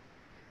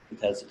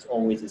 because it's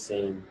always the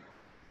same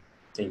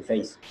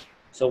phase.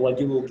 So what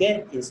you will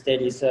get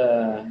instead is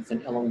it's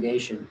an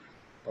elongation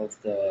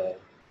of the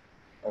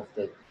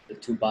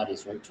two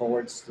bodies, right,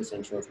 towards the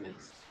center of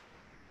mass.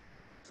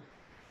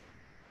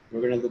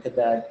 We're going to look at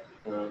that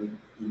in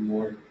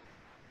more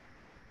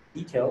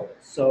detail.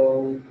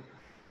 So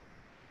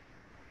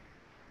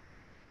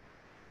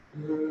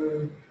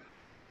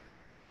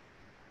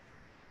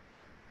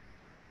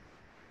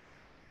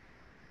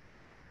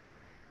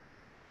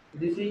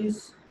this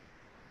is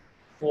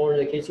for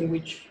the case in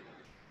which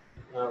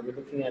we're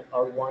looking at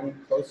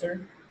R1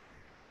 closer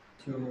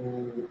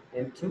to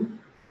M2.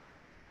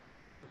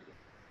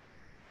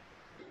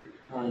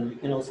 You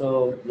can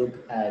also look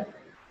at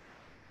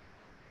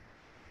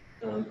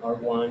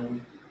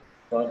R1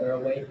 farther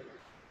away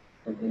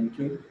from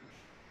M2.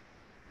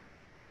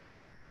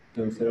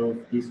 So instead of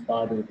this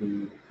spot, it will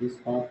be this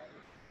spot,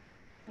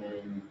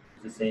 and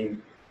it's the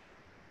same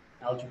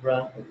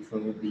algebra, but this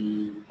one will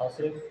be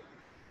positive,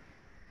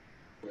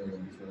 and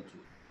then this one too.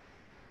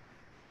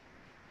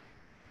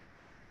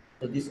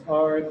 So these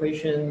are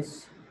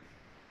equations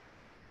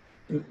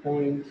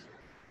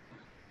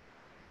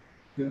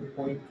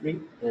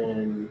 2.2.3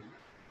 and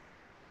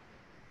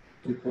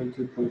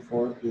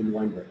 2.2.4 in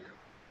Weinberg.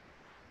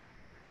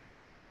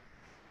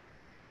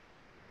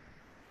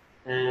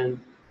 And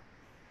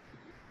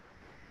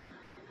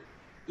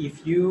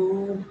if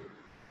you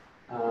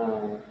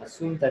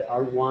assume that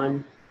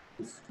R1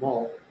 is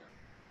small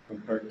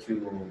compared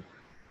to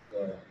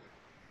the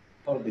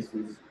total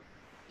distance,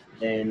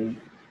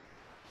 then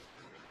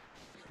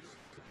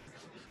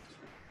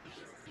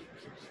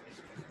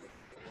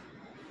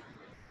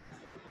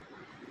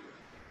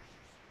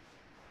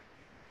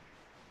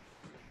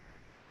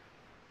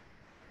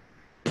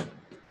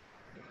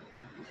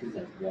this is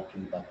like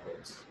walking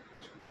backwards.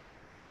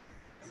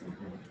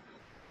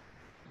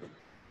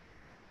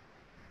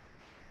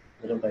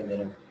 Little by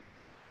little.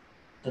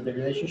 So the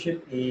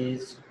relationship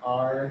is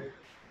R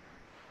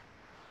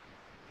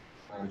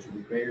should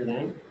be greater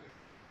than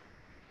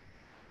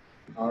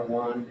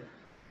R1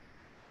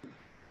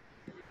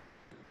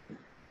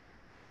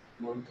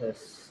 1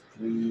 plus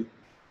 3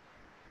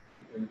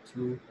 and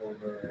 2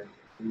 over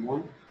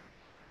 1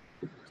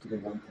 to the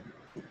 1 third.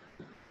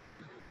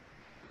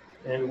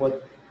 And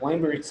what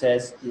Weinberg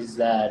says is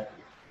that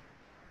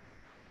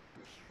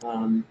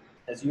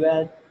as you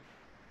add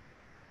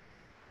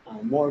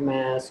more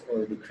mass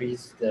or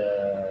decrease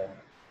the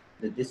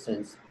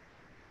distance,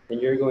 then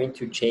you're going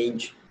to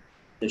change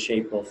the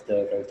shape of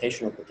the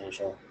gravitational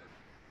potential.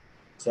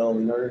 So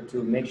in order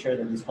to make sure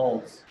that this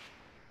holds,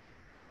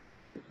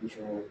 we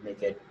should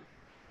make it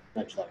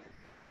much larger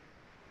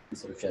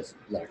instead of just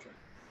larger.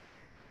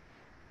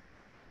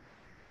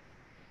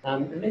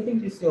 And I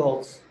think this still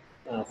holds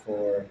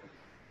for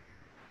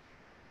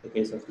the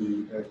case of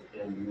the Earth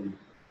and Moon.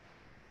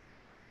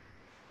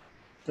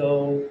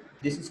 So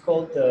this is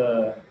called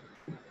the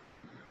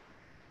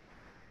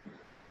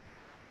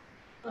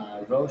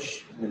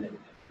Roche limit.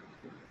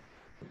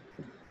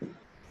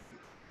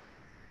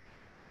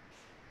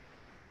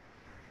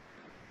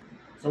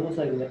 It's almost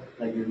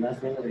like your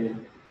last name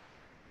again.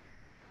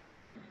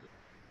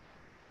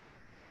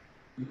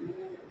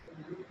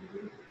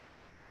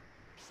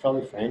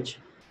 Probably French.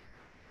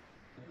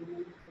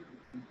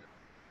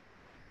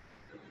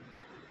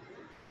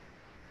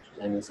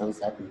 I mean, sounds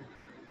happy.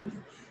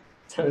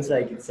 Sounds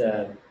like it's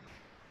a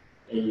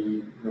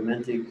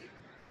romantic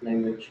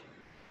language,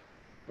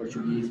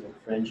 Portuguese or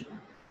French.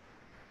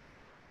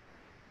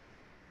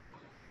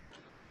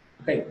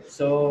 Okay,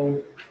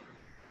 so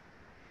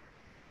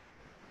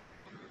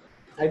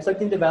I'm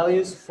selecting the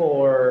values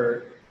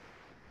for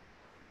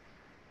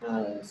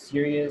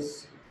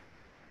series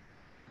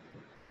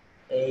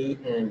A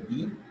and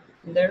B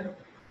in there.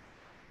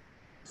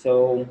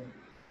 So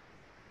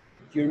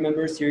if you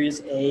remember,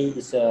 series A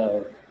is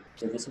a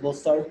visible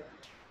star.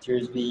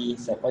 Series B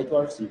is a white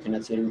dwarf, so you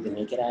cannot see it with the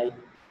naked eye.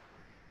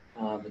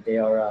 But they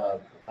are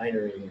a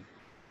binary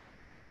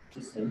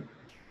system.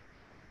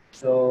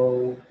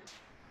 So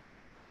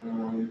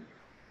the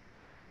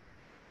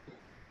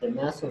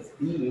mass of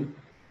B,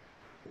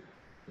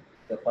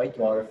 the white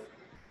dwarf,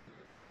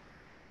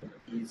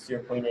 is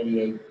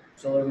 0.98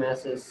 solar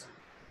masses.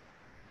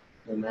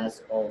 The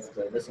mass of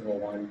the visible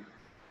one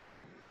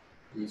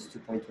is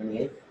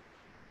 2.28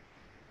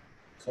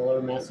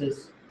 solar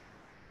masses.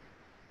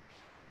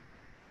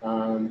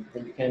 Then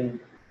you can,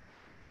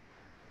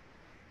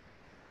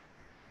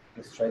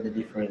 let's try the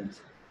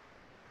different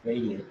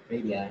radii.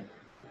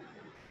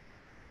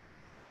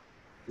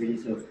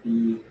 Radius of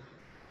B,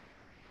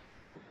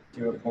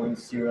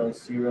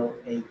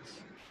 0.008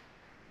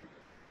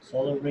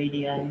 solar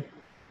radii.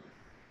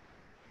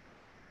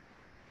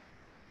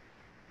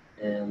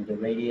 And the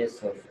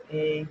radius of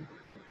A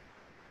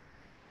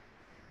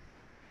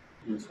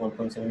is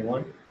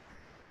 1.71.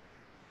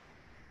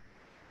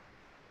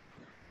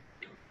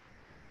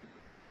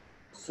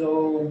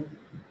 So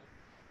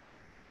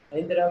I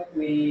ended up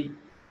with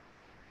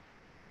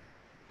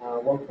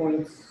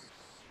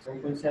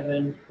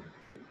 1.7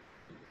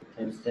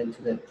 times 10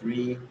 to the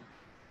 3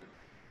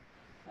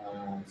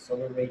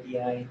 solar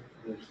radii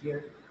over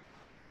here.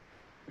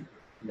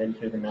 And then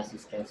here the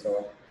masses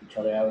cancel each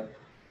other out.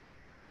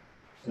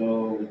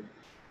 So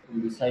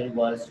we decided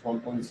was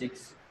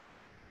 1.6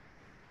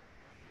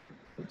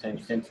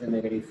 times 10 to the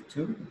negative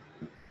 2.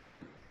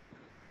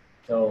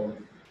 So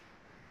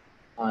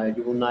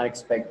you will not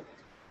expect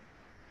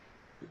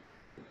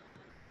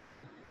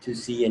to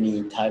see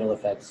any tidal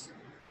effects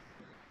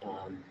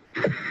on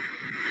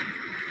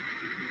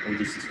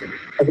this system.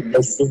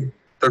 Question,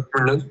 Dr.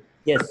 Burnett.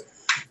 Yes.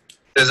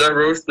 Is that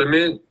Roche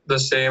limit the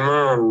same,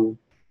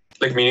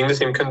 like meaning the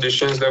same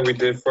conditions that we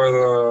did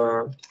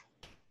for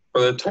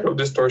the tidal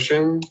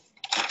distortion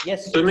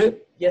Yes.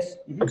 limit? Yes.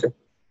 Mm-hmm. Okay.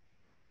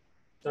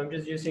 So I'm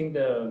just using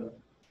the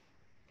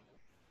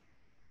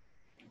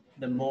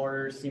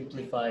more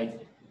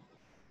simplified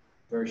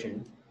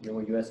version. You know,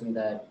 you assume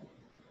that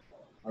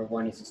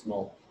R1 is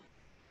small,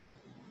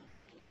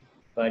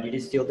 but it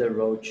is still the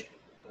Roche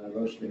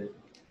limit.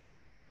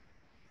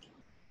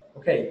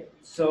 Okay,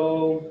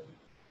 so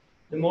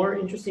the more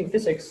interesting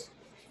physics,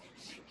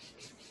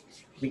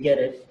 we get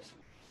it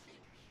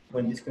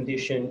when this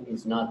condition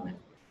is not met.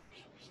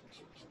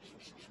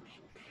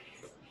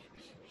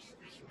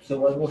 So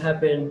what will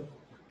happen?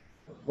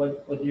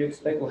 What do you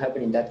expect will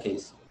happen in that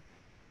case?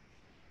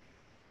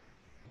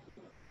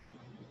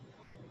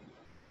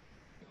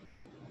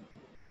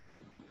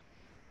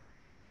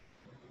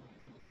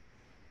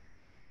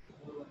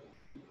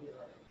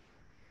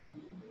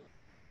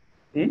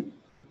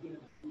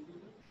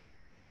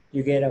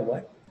 You get a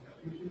what?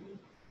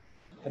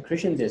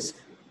 Accretion disk.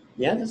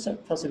 Yeah, that's a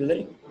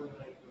possibility.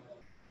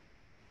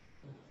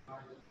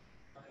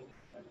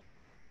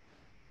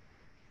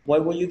 Why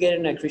will you get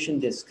an accretion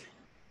disk?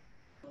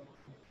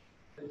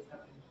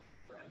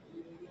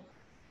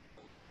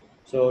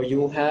 So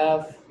you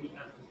have,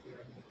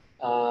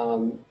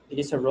 it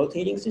is a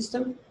rotating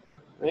system,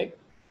 right?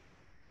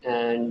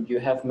 And you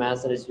have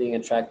mass that is being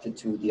attracted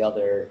to the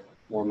other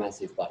more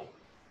massive body.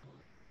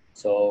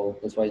 So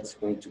that's why it's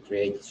going to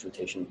create this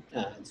rotation,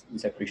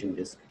 this accretion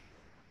disk.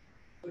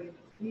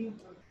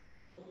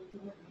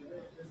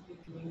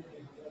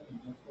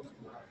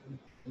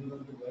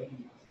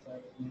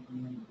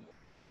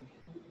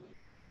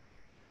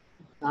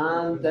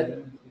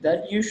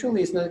 That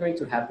usually is not going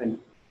to happen.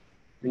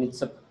 I mean,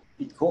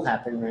 it could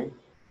happen, right?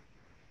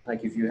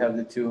 Like if you have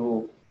the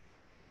two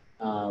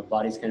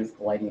bodies kind of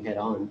colliding head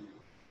on.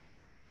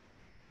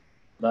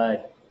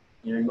 But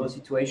you know, in most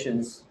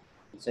situations,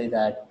 say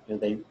that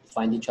they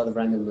find each other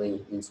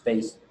randomly in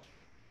space.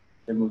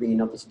 They're moving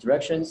in opposite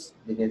directions.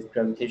 They get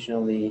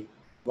gravitationally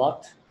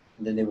locked,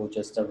 and then they will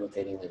just start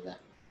rotating like that.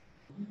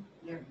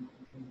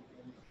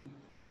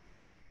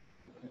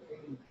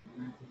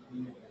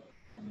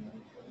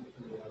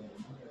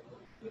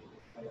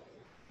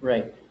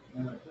 Right.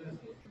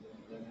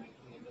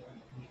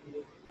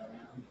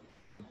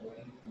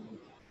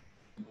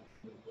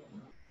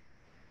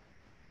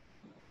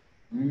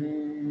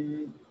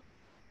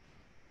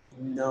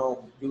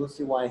 No, you will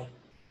see why.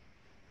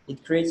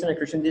 It creates an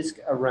accretion disk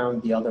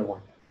around the other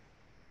one,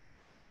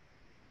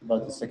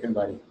 about the second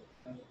body.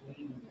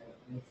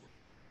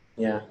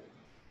 Yeah.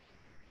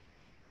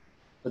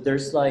 But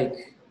there's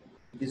like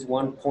this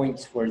one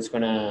point where it's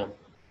gonna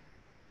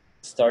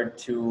start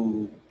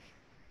to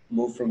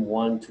move from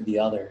one to the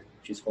other,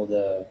 which is called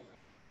the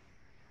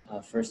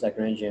first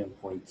Lagrangian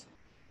point.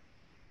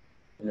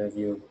 I don't know if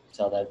you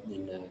saw that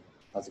in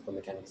classical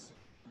mechanics.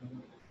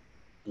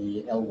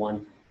 The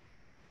L1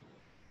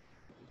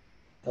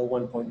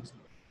 point.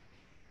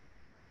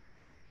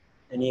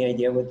 Any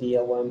idea what the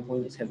L1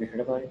 point is? Have you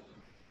heard about it?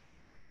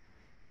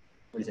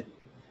 What is it?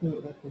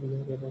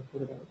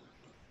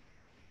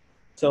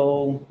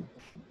 So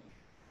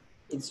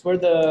it's where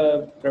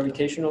the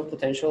gravitational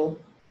potential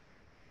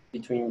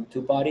between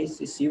two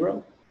bodies is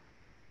zero.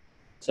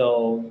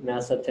 So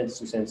NASA tends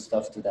to send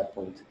stuff to that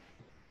point,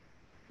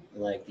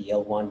 like the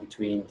L1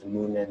 between the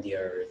moon and the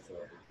Earth,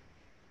 or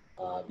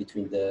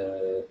between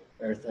the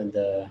Earth and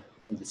the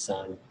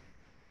sun.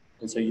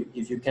 And so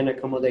if you can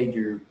accommodate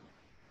your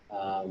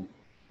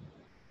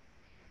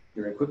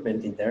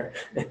equipment in there,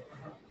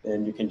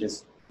 then you can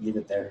just leave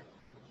it there.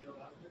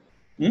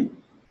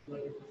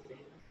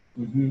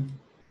 Mm-hmm.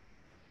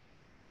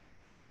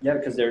 Yeah,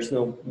 because there's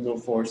no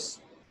force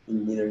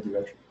in either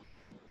direction.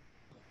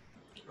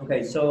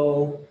 Okay,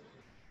 so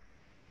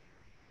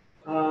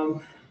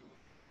we're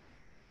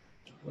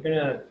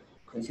gonna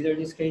consider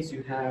this case.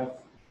 You have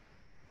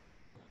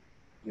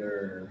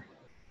your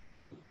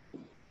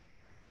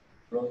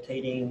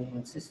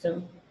rotating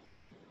system,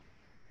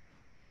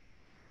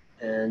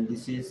 and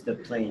this is the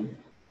plane,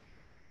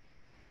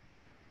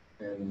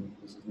 and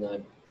this is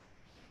not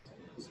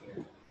this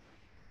here.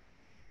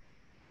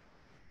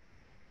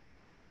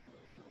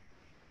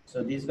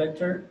 So this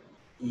vector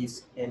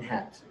is n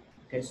hat.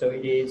 Okay, so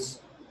it is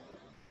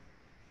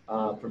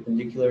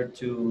perpendicular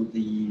to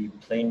the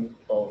plane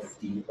of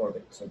the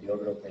orbit, so the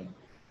orbital plane.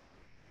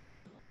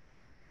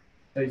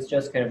 So it's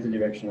just kind of the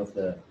direction of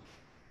the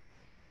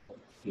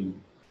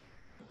beam.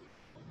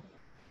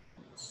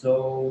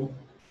 So,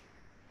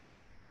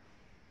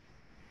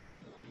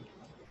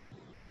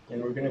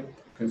 and we're going to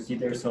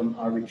consider some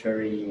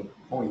arbitrary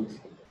point,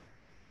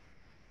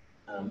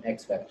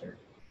 x vector.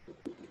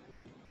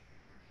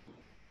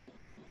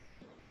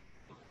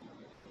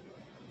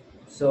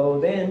 So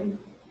then,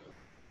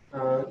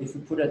 if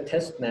we put a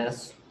test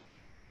mass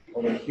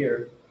over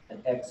here at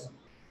x,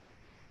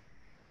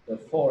 the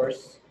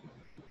force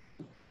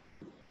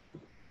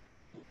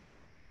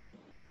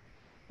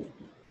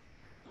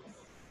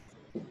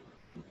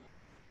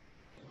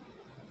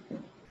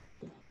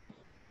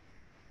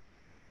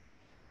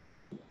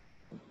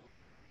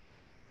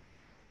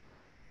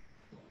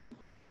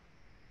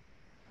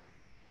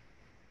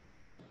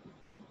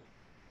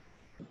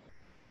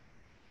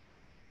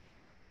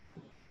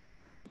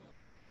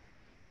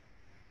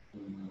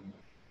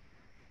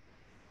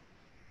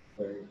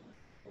where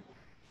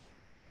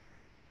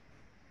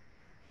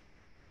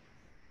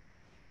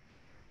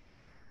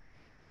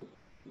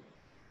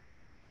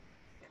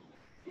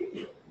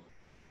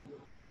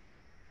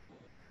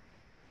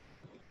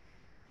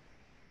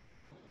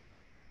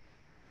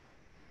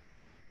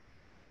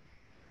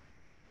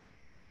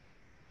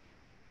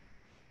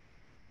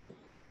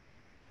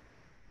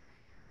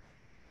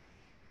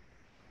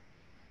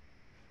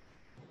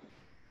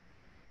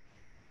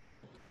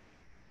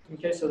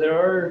okay, so there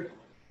are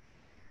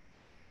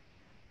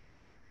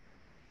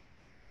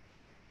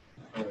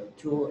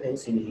two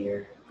ends in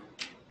here.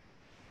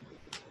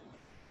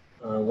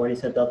 One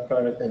is a dot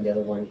product and the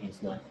other one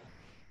is not.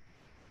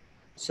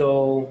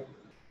 So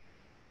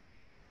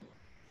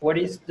what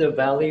is the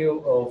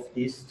value of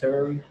this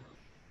term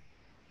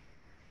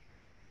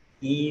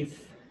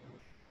if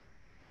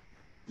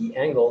the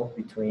angle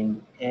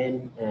between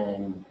n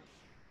and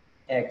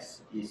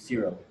x is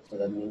 0? So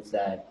that means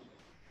that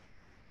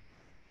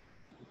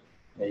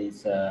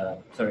is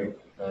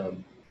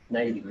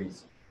 90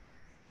 degrees.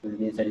 So it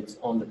means that it's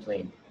on the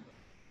plane.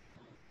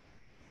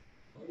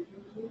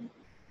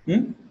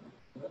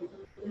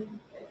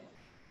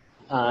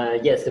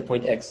 Yes, the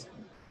point x.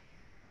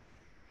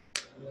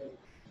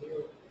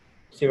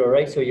 0,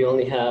 right? So you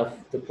only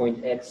have the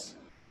point x.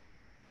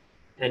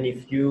 And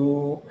if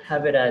you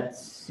have it at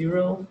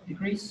 0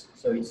 degrees,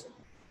 so it's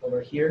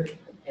over here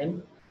at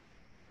n,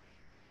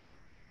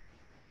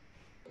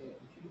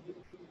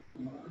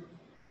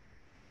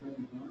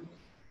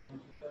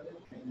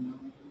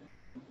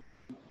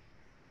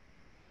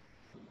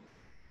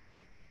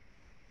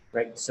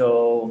 right?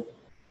 So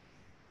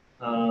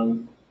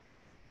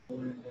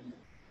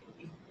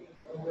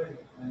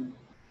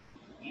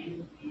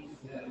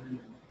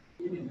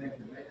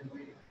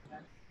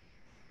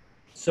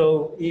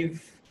so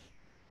if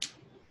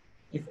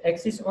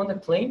x is on the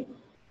plane,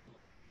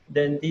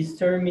 then this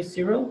term is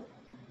 0,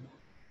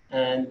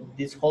 and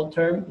this whole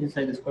term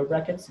inside the square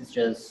brackets is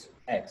just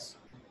x.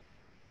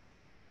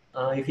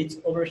 If it's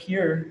over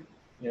here,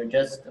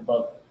 just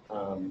above,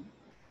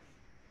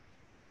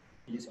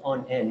 it is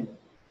on n,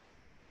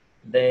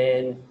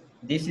 then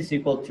this is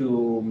equal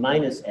to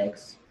minus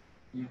x,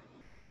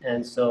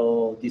 and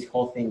so this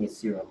whole thing is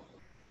 0.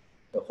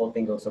 The whole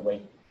thing goes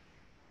away,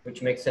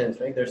 which makes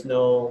sense, right? There's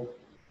no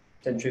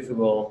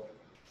centrifugal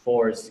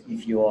force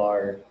if you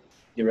are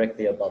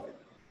directly above it.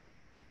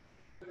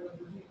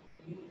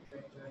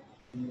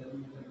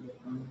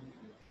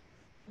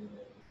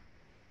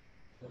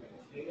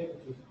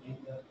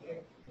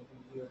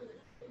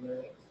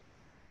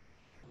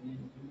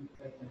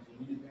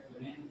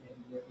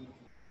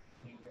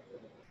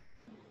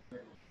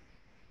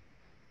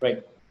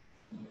 Right.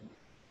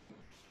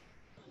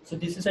 So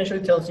this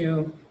essentially tells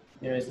you,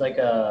 it's like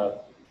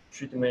a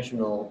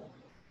three-dimensional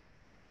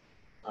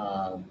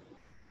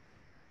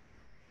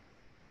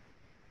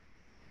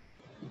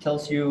it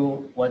tells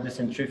you what the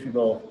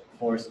centrifugal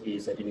force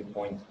is at any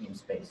point in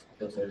space.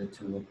 Those are the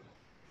two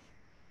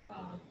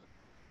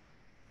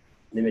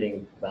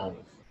limiting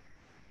values.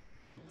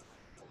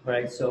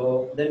 Right,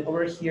 so then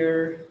over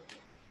here,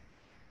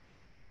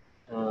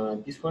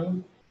 this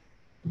one,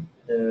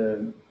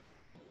 the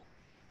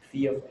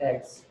phi of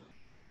x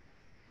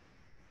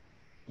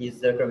is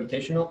the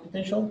gravitational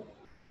potential,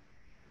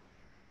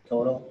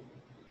 total.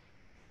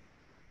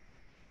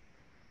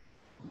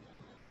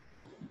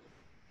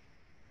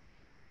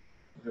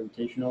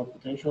 Gravitational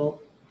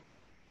potential.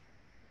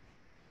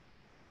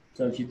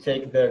 So if you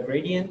take the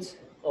gradient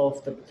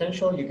of the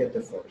potential, you get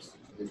the force. So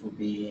this will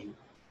be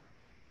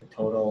the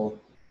total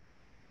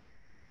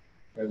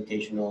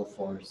gravitational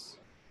force.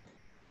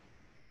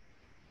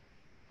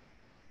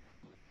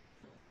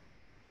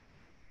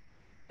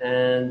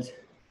 And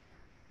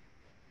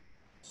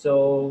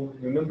so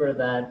remember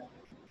that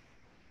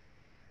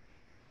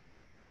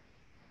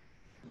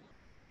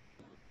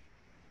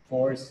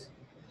force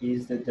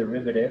is the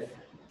derivative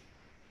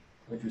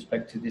with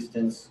respect to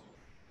distance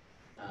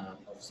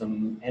of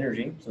some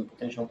energy, some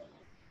potential.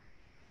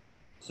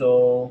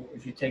 So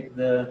if you take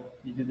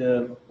you do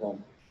the, well,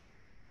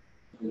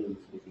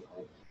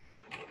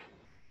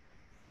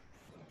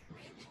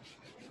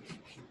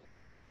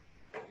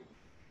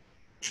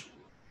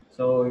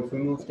 so if we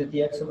move the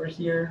dx over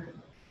here,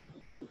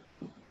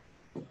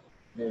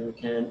 then we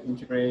can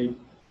integrate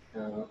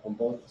on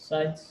both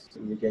sides, so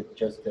we get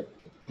just the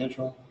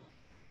potential.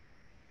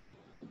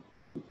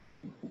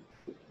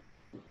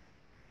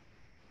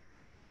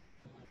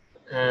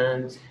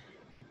 And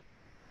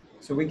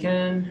so we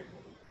can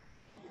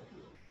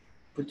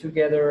put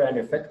together an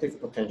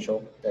effective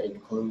potential that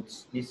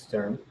includes this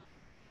term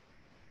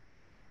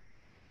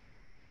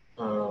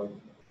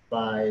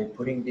by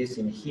putting this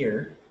in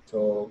here.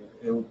 So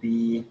it will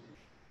be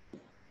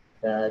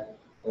that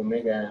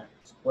omega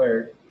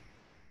squared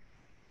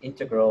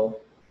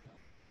integral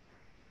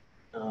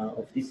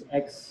of this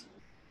x.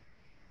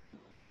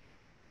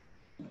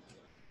 I'm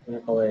going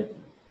to call it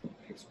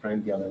x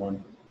prime, the other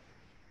one,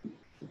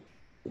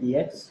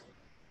 dx.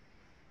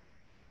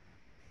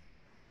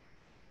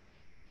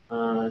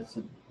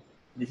 So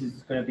this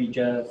is going to be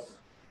just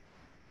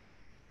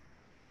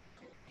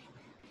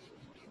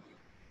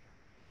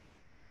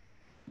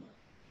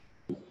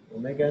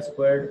omega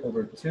squared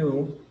over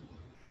 2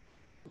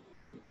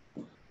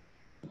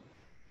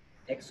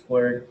 x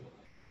squared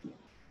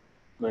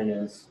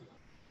minus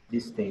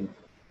this thing,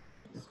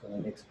 let's call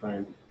it x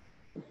prime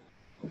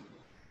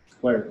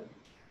squared.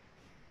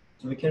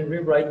 So we can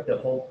rewrite the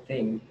whole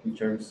thing in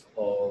terms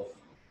of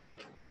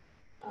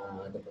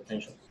the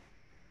potentials.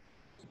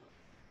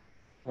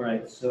 All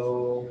right,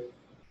 so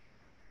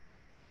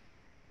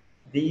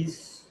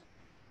this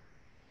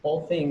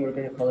whole thing, we're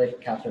going to call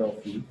it capital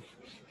Phi.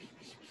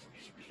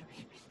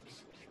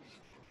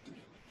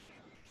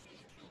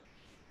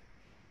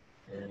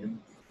 And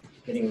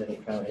getting a little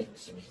crowded.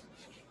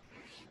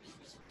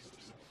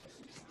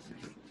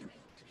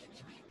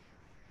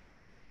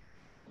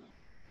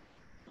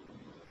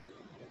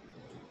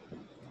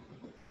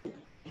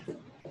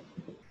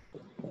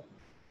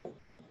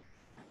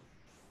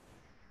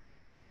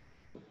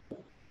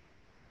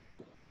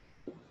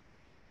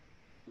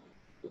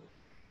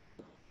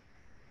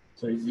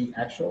 So is the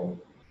actual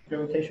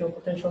gravitational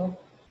potential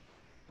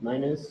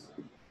minus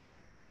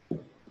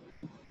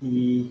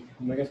the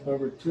omega squared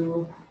over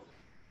 2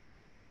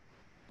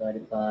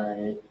 divided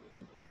by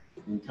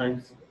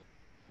times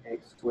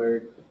x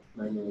squared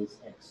minus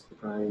x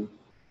prime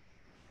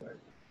squared.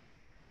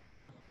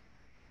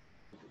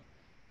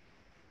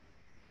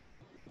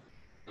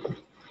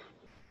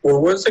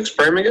 What was x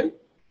prime again?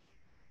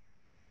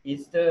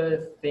 It's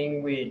the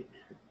thing with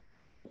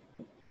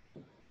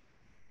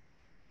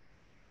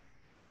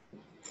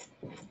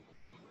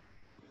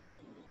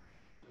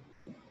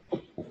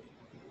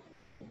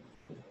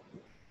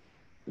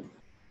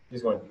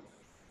this one.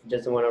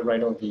 Just the one I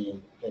write on the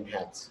in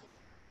hats.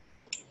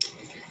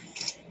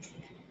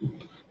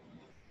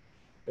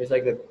 It's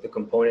like the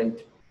component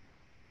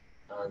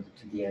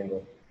to the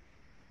angle.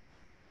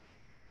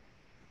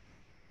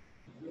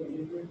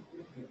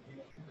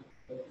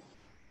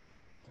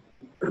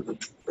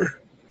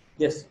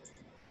 Yes.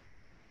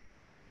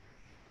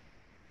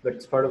 But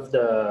it's part of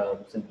the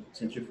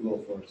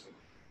centrifugal force.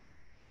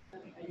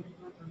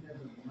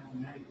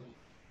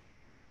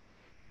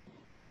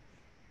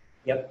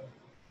 Yep.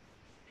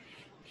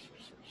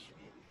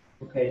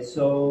 Okay,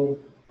 so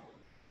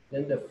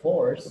then the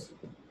force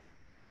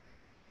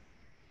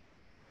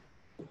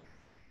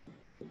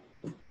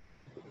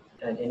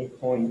at any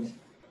point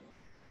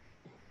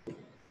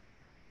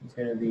is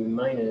going to be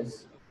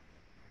minus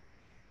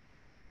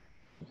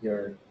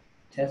your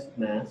test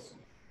mass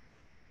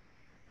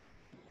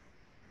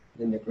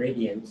then the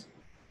gradient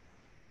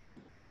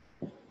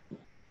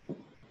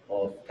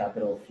of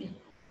capital phi.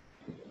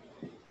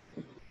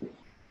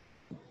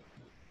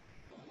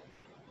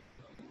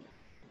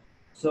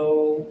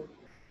 So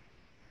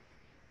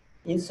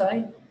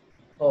inside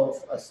of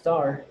a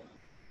star,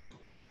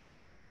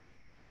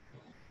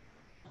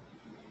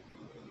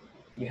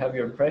 you have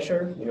your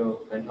pressure,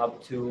 and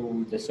up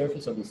to the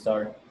surface of the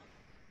star,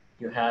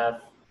 you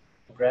have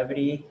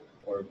gravity,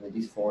 or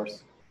this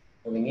force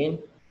pulling in,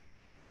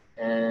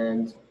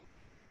 and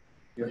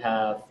you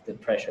have the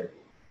pressure.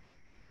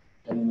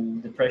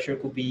 And the pressure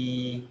could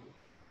be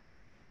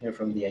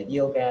from the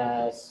ideal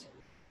gas,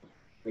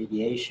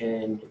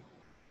 radiation,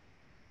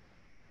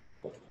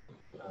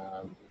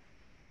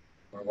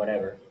 or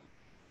whatever.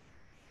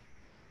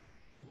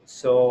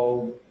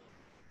 So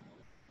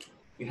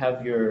you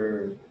have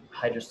your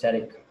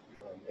hydrostatic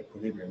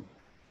equilibrium.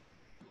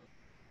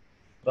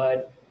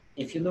 But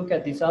if you look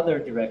at this other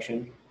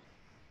direction,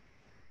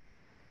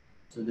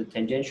 so the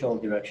tangential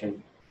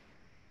direction,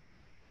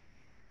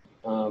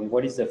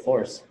 what is the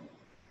force?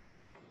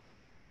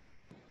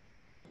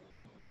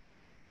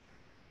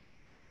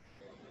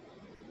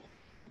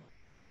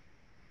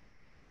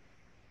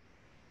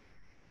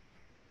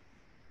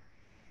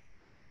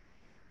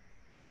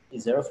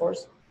 Is there a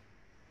force?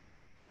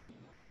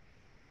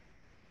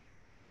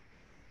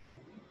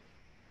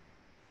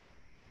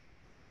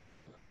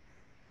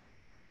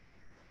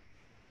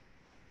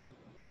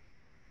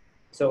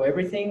 So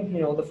everything,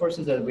 the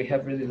forces that we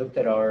have really looked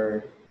at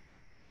are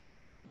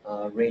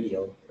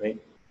radial, right?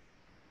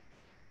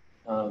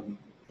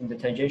 In the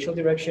tangential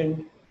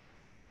direction,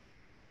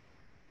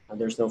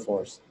 there's no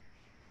force.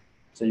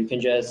 So you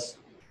can just,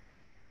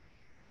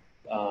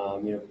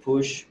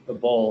 push a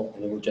ball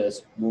and it will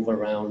just move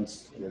around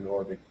in an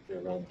orbit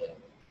around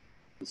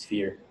the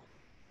sphere.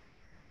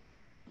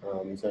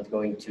 It's not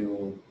going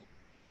to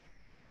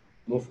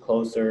move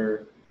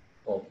closer,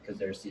 well, because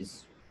there's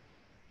these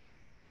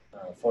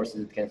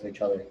forces that cancel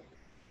each other.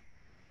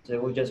 So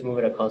it will just move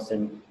at a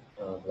constant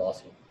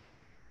velocity.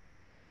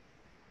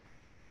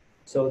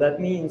 So that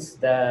means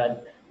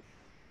that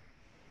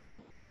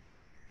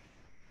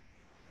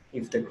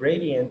if the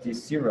gradient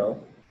is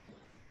 0,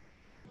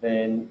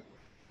 then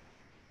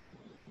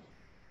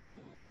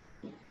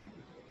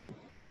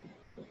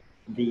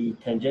the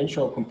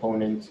tangential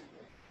component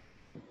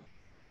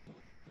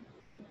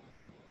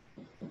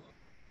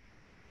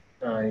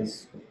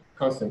is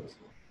constant.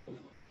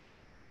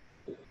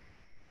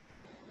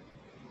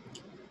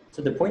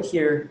 So the point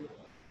here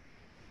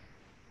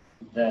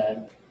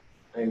that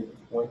I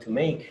want to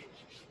make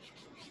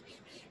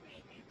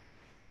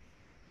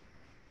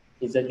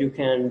is that you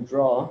can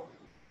draw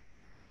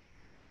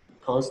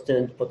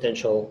constant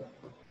potential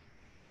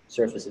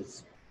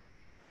surfaces.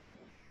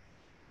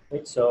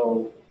 Right?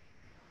 So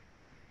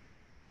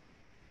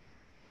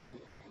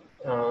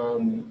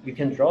you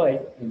can draw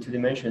it in 2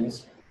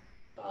 dimensions.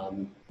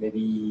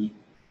 Maybe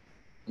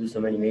do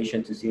some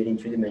animation to see it in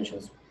 3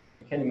 dimensions.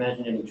 You can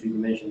imagine it in 3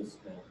 dimensions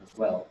as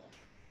well.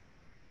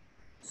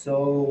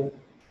 So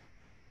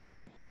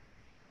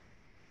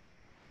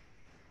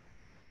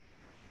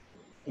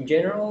in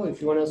general,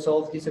 if you want to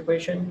solve this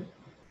equation,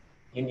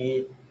 you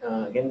need,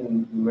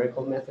 again,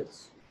 numerical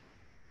methods.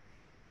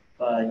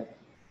 But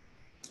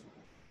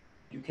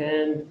you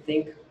can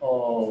think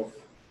of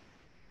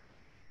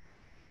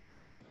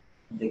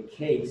the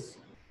case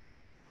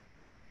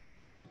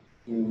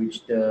in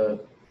which the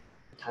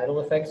tidal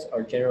effects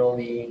are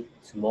generally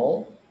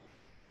small,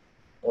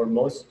 or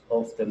most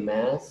of the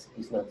mass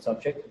is not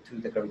subject to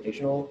the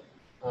gravitational,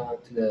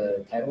 to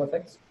the tidal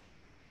effects,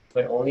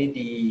 but only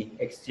the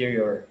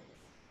exterior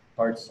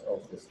parts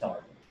of the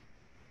star.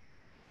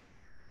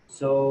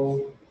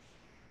 So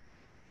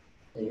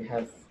you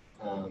have,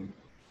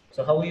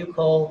 so how will you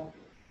call,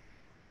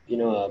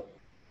 a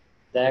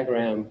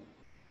diagram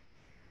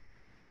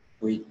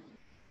with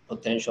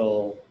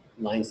potential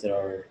lines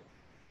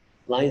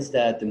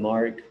that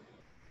demark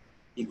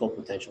equal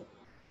potential?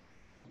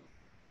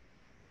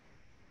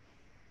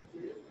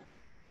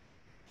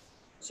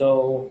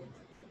 So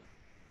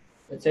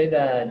let's say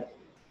that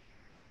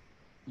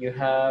you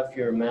have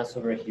your mass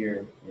over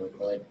here,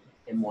 call it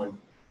M1.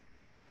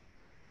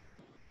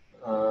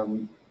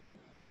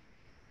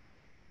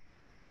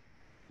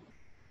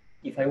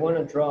 If I want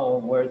to draw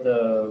where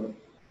the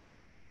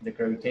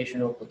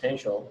gravitational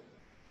potential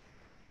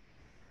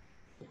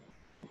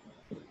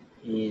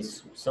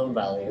is some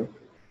value,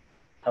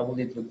 how will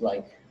it look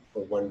like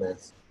for one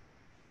mass?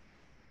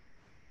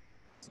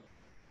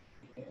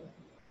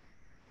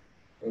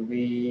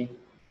 Maybe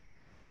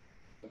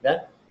like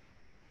that.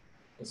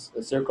 It's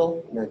a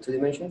circle in 2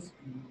 dimensions,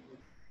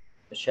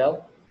 a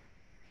shell.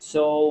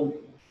 So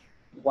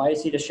why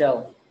is it a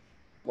shell?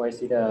 Why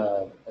is it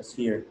a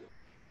sphere?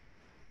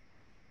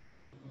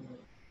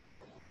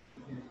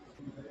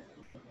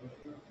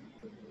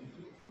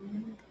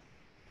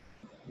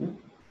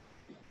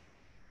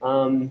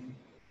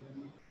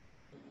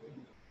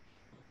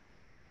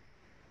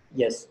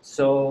 Yes,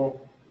 so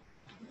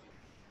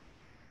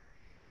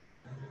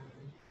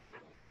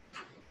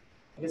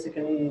I guess I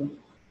can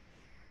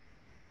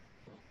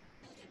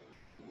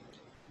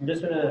I'm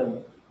just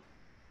gonna,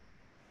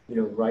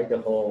 write the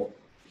whole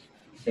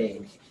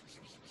thing.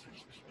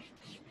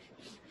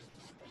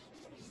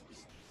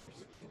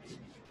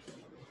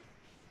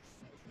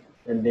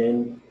 And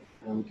then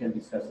we can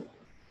discuss it.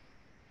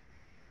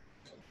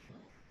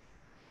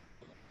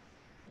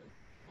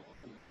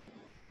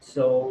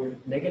 So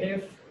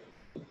negative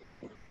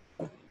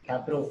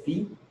capital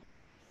Phi,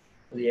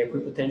 the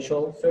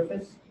equipotential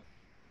surface,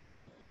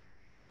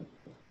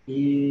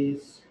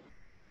 is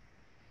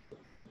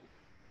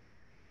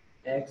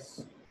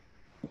x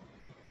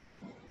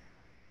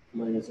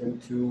minus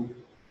m2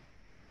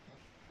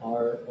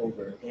 r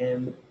over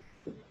m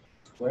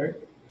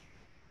squared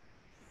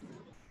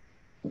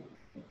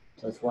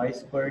plus y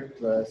squared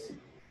plus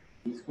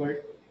b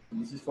squared.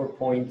 This is for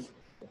point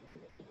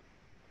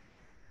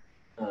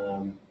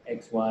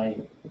x,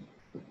 y,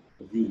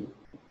 z.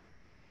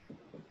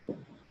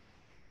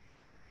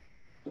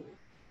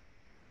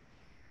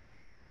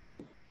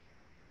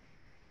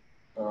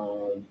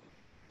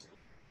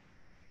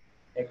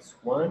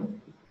 X1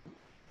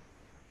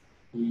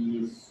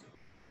 is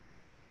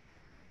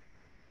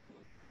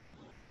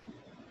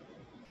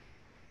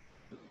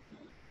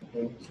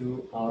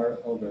m2r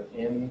over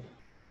m0,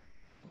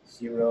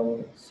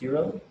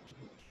 0.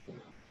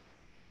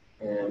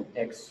 And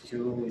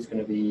x2 is going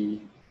to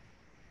be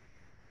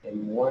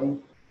m1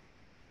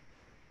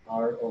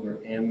 r over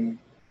m0,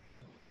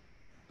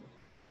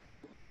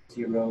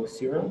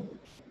 0.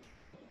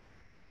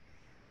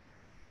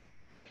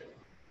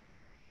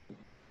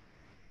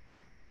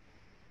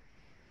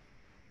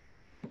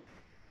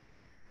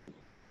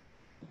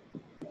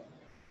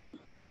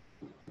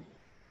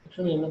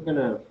 Actually, I'm not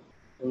gonna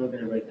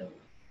write that.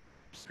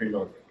 It's pretty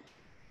long.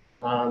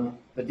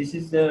 But this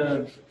is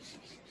I'm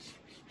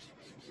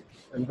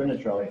gonna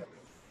draw it.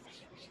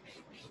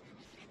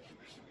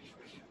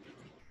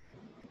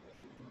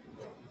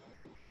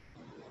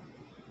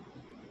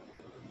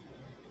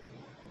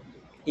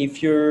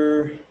 If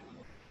your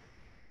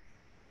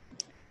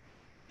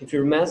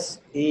mass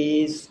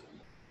is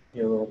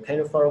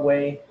kind of far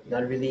away,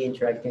 not really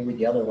interacting with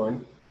the other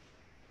one,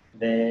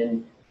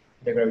 then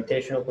the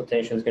gravitational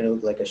potential is going to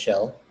look like a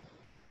shell.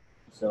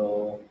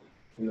 So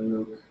it's going to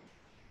look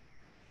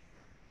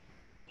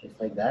just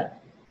like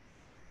that.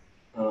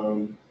 We're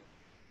going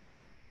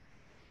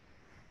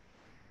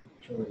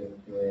to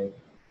do it.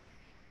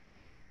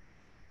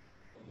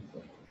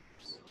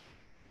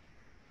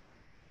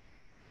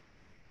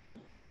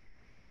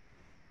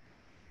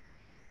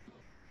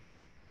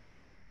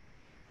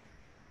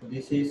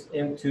 This is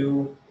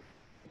M2.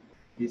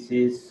 This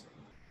is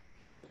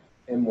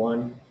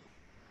M1.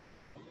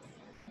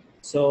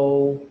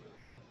 So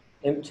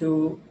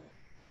M2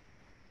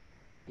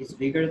 is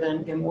bigger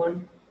than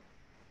M1.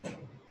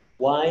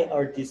 Why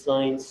are these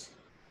lines,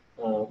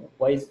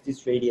 why is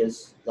this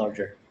radius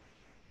larger?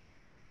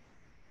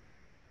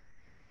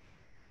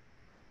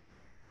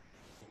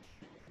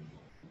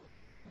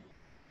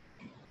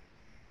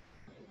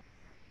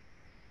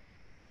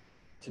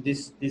 So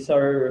these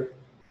are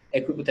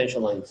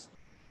equipotential lines.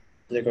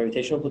 So the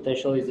gravitational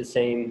potential is the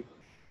same,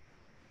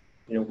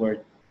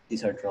 where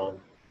these are drawn.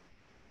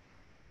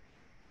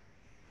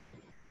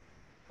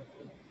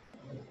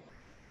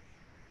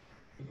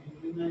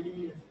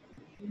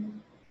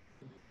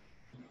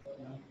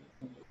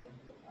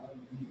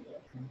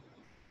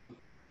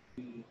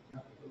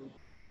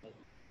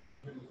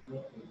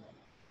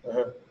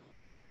 Uh-huh.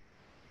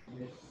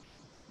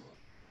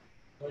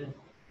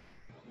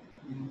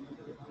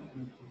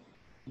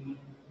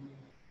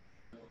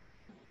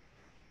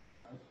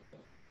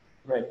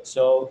 Right,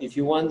 so if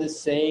you want the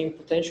same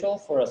potential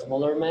for a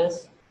smaller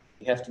mass,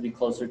 you have to be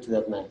closer to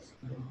that mass.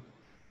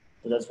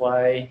 So that's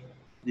why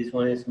this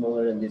one is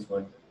smaller than this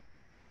one.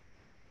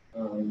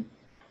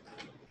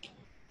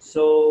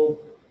 So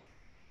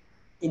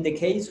in the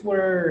case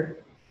where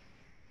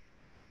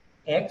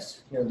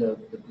x, the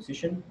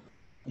position,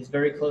 is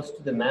very close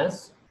to the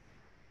mass,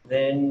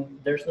 then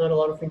there's not a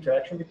lot of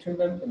interaction between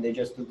them, and they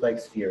just look like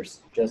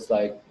spheres, just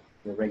like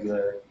the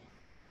regular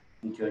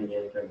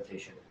Newtonian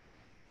gravitation.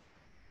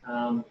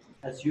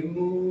 As you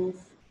move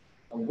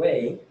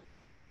away,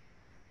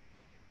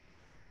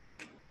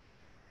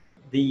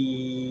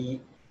 the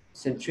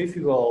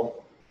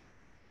centrifugal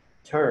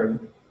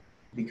term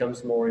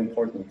becomes more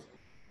important.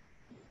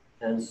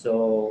 And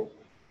so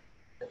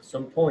at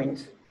some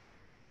point,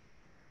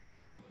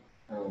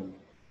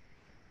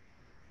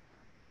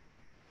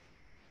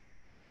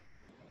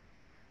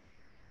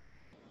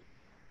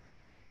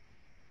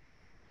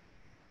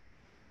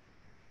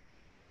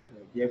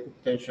 the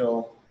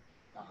equipotential,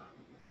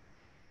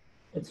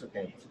 it's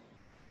okay.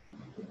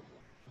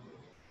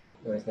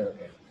 No, it's not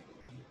okay.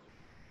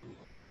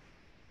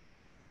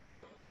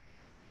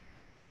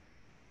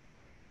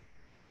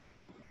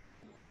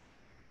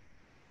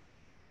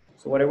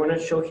 So what I want to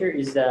show here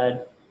is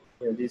that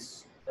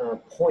this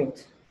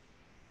point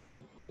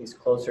is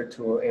closer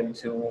to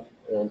M2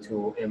 than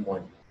to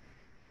M1.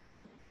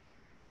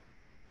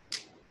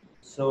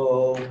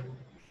 So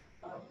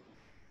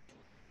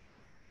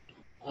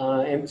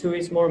M2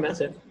 is more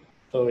massive,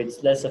 So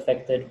it's less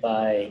affected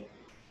by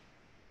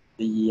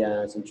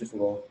the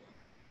centrifugal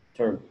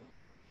term.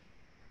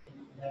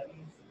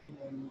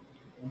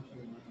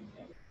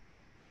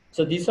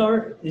 So these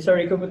are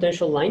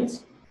equipotential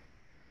lines.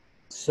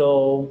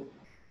 So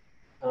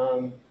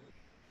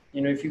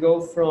if you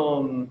go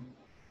from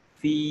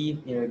phi,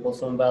 equals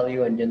some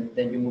value, and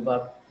then you move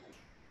up,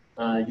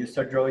 you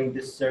start drawing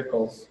these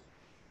circles.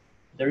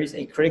 There is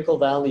a critical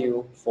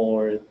value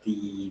for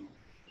the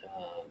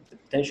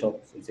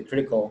potential. So it's a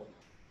critical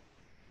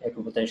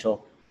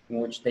equipotential in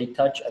which they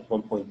touch at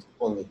one point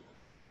only.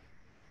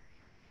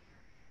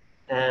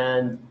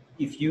 And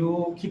if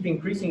you keep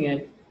increasing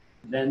it,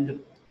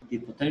 then the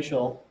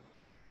potential,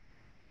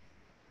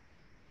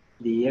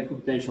 the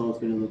equipotential is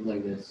going to look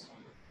like this.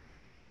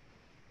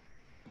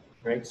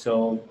 Right?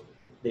 So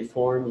they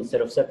form,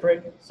 instead of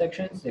separate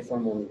sections, they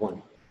form only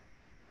one.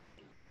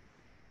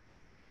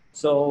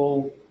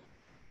 So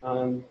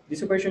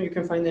this equation, you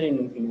can find it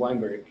in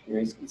Weinberg.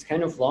 It's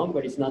kind of long,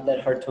 but it's not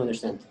that hard to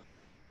understand.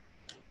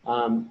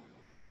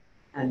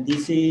 And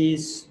this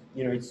is,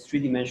 it's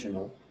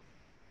three-dimensional.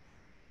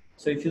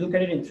 So if you look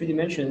at it in 3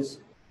 dimensions,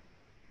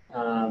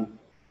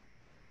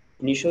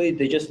 initially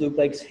they just look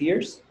like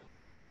spheres.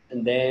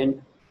 And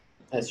then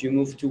as you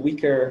move to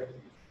weaker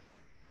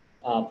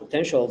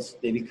potentials,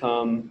 they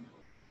become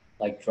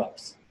like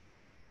drops.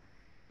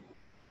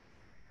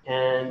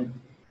 And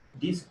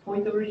this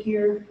point over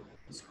here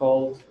is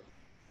called,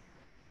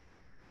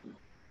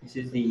 this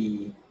is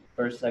the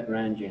first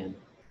Lagrangian,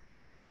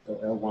 so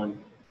L1.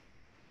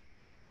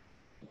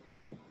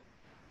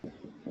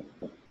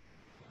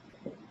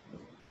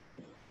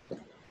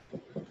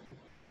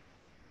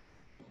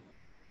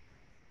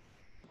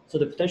 So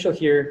the potential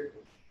here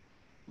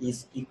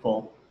is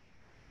equal,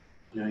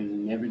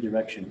 in every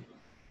direction.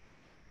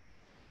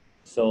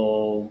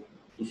 So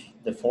if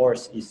the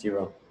force is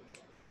 0.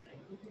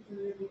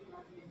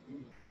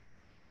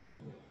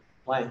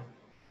 Why?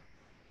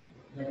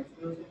 The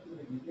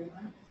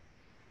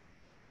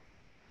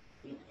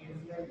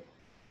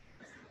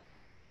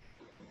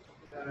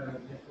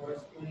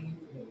force pointing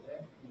to the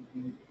left would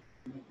be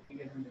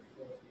bigger than the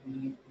force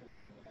pointing to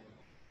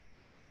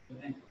the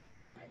right.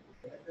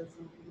 That has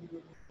something to do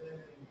with the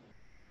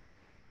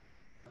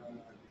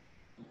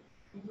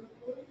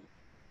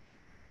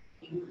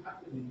it would have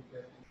to be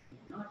because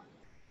if not,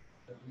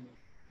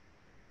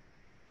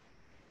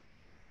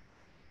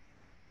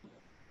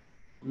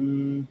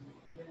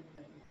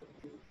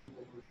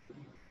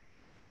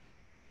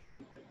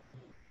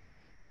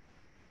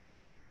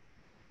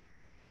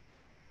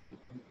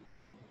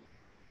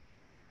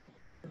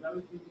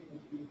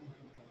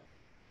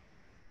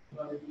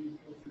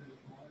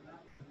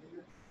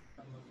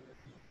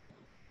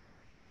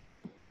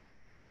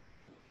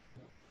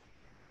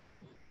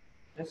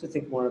 I have to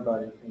think more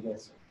about it, I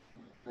guess.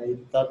 I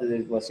thought that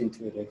it was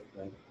intuitive,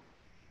 right?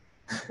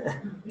 I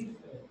mean,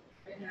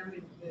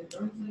 the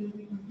terms will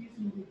be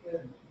confusing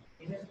because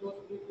it has to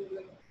do with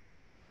like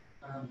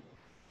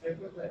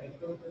circles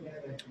that go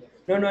together.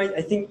 No,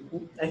 I think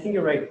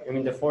you're right. I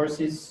mean, the force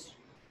is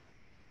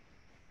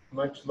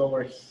much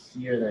lower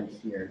here than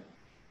here.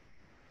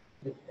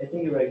 I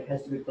think you're right. It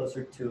has to be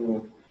closer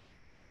to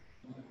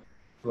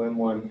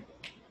M1.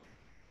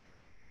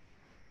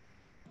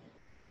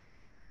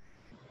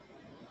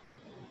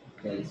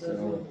 Okay,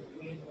 so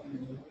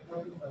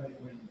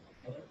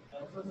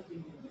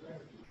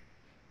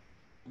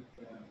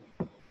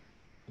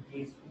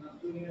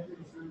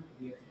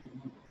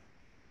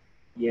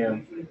yeah.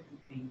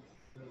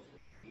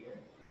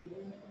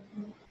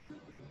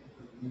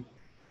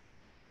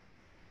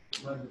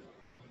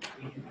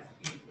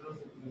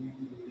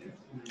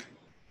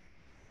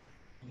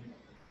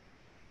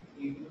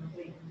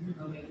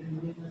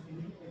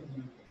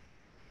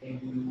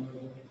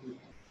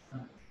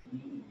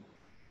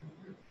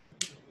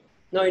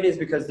 No, it is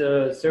because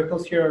the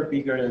circles here are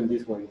bigger than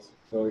these ones,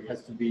 so it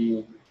has to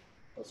be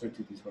closer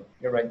to this one.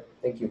 You're right.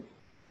 Thank you.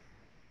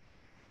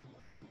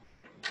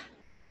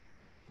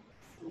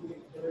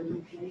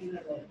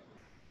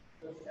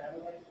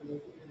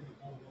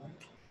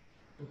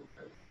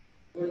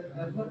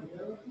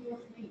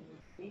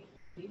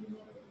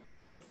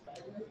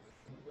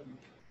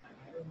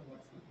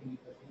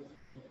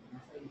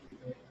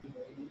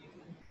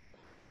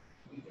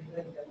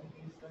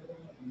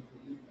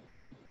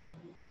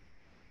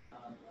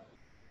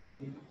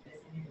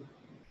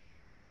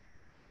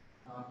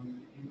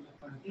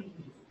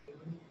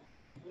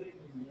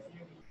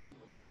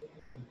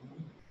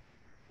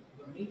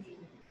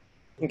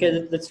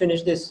 Okay, let's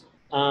finish this.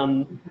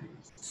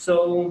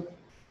 So,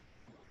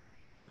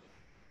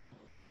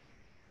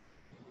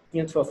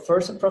 to a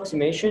first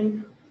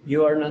approximation,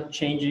 you are not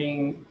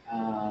changing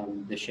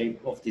the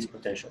shape of this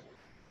potential.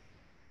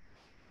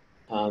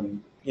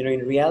 In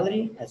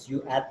reality, as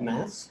you add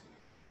mass,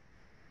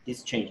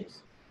 this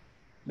changes.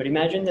 But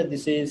imagine that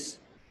this is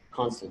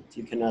constant.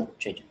 You cannot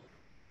change it.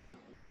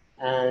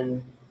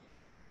 And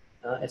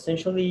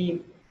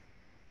essentially,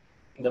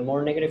 the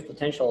more negative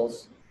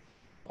potentials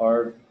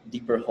are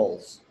deeper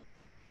holes.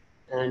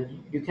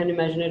 And you can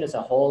imagine it as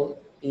a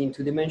hole in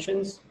 2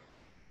 dimensions.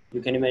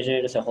 You can imagine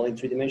it as a hole in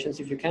 3 dimensions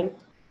if you can.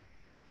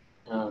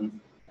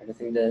 I don't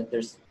think that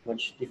there's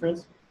much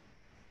difference.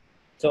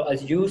 So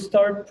as you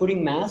start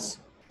putting mass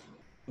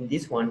in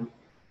this one,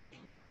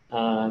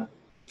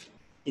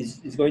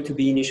 is going to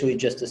be initially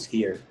just a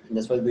sphere, and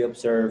that's what we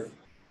observe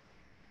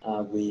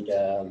with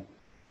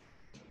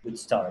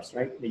stars,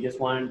 right? They just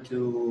want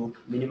to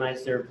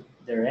minimize their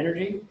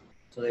energy,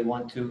 so they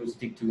want to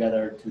stick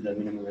together to the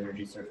minimum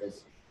energy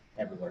surface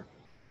everywhere.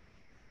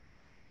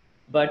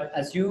 But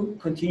as you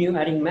continue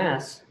adding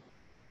mass,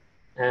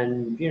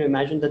 and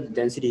imagine that the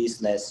density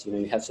is less,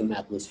 you have some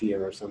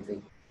atmosphere or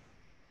something,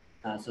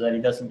 so that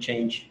it doesn't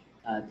change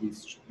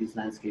this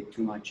landscape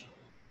too much.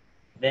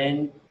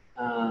 Then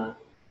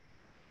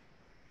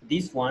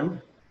this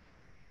one,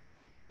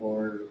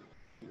 or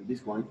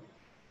this one,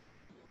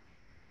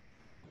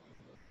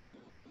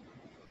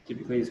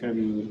 typically it's going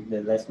to be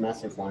the less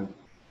massive one.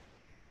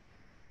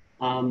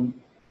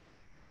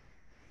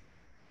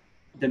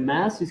 The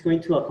mass is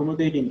going to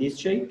accommodate in this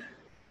shape,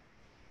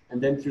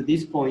 and then through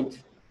this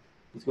point,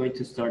 it's going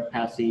to start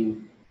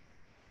passing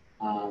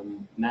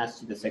mass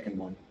to the second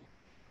one.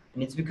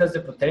 And it's because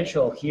the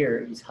potential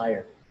here is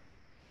higher.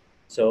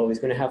 So it's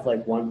going to have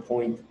like one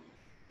point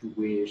to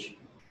which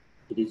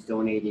it is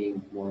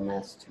donating more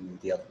mass to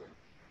the other one.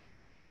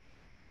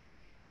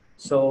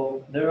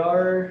 So there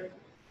are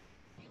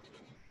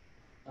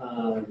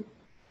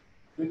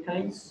 3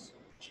 kinds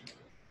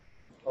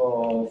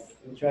of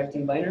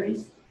interacting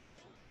binaries.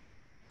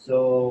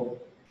 So,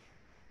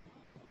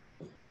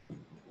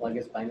 well, I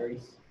guess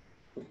binaries.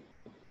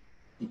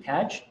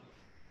 Detached.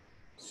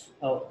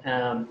 Oh,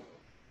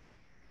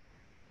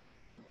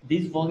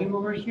 this volume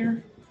over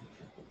here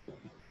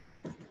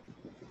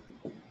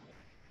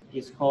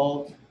is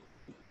called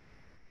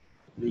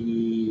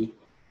the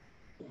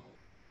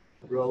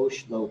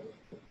Roche lobe.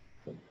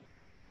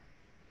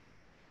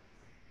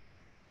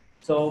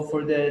 So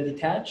for the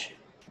detached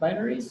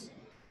binaries,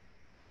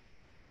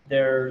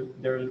 their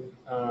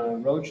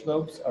Roche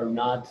lobes are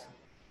not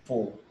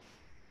full.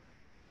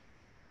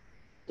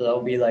 So that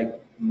will be like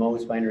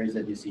most binaries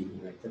that you see,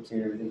 like clips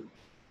and everything.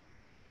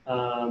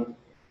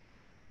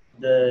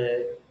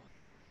 The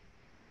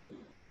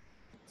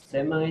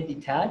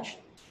semi-detached,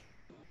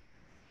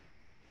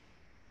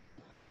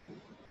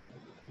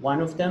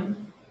 one of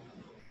them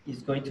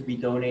is going to be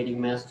donating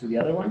mass to the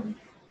other one.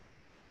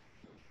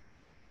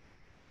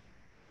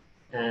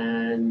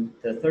 And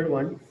the third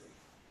one,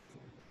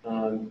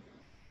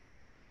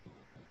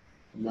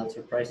 not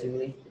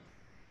surprisingly,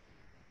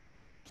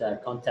 it's a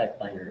contact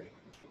binary.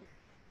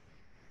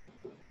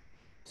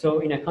 So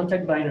in a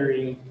contact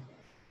binary,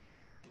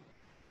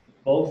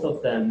 both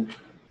of them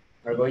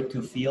are going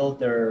to feel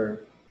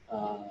their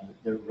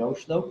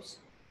Roche lobes.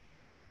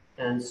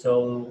 And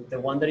so the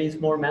one that is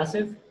more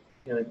massive,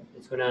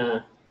 it's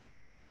gonna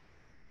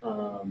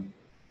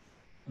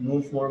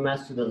move more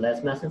mass to the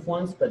less massive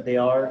ones, but they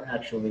are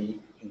actually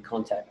in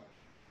contact.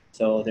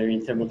 So they're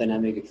in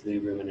thermodynamic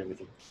equilibrium and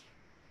everything.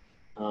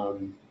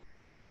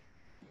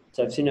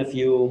 So I've seen a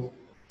few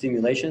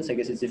simulations. I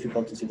guess it's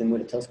difficult to see them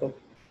with a telescope,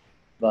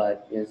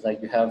 but it's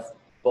like you have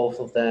both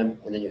of them,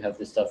 and then you have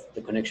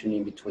the connection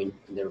in between,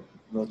 and they're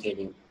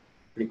rotating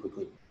pretty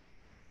quickly.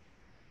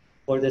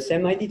 For the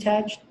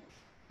semi-detached,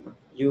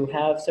 you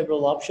have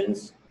several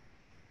options.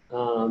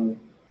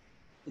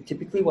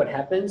 Typically what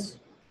happens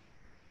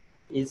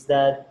is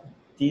that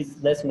this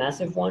less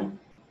massive one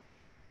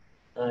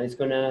is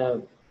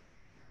gonna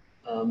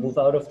move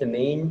out of the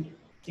main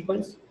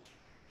sequence.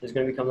 It's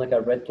gonna become like a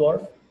red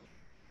dwarf,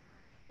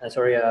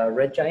 a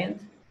red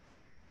giant.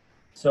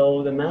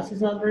 So the mass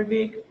is not very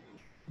big,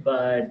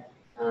 but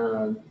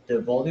the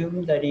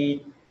volume that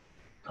it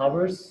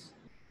covers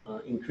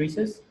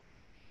increases.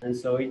 And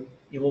so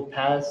it will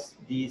pass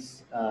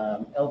this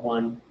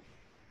L1,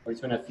 where it's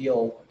going to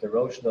feel the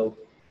Roche lobe,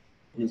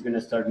 and it's going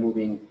to start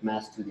moving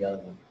mass to the other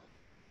one.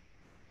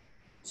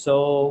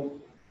 So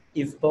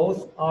if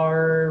both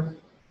are,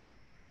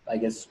 I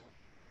guess,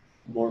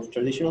 more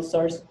traditional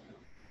stars,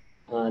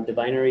 the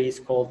binary is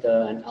called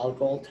an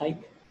Algol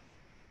type.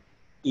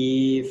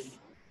 If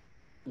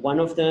one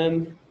of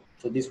them,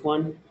 so this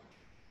one,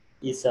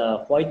 is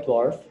a white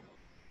dwarf,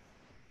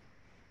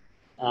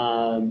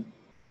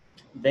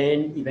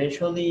 then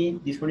eventually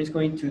this one is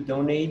going to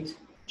donate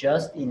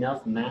just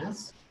enough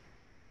mass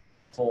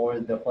for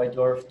the white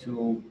dwarf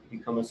to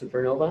become a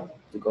supernova,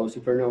 to go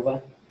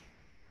supernova.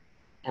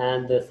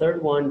 And the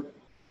third one,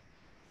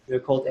 they're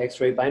called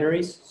X-ray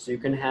binaries. So you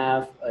can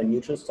have a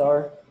neutron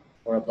star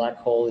or a black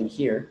hole in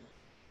here.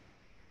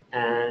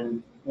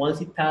 And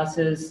once it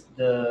passes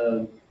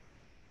the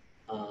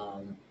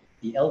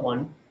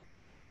L1,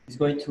 it's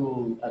going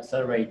to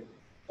accelerate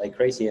like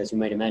crazy, as you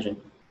might imagine.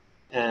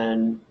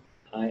 And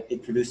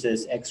it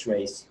produces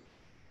X-rays.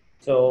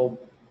 So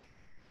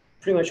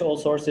pretty much all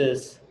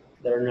sources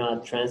that are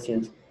not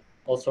transient,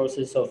 all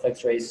sources of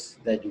X-rays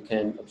that you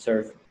can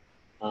observe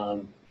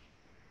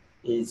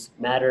is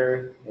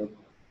matter,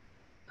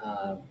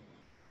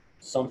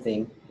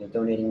 something,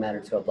 donating matter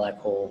to a black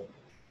hole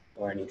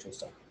or a neutron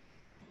star.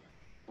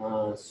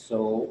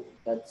 So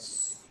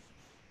that's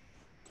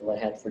what I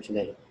had for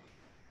today.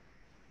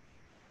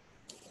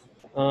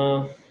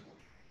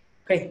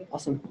 Okay,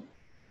 awesome.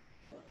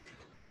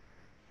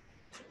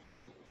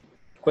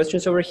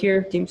 Questions over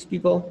here, Teams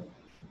people?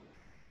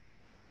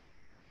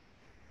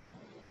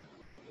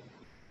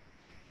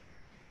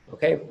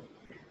 Okay.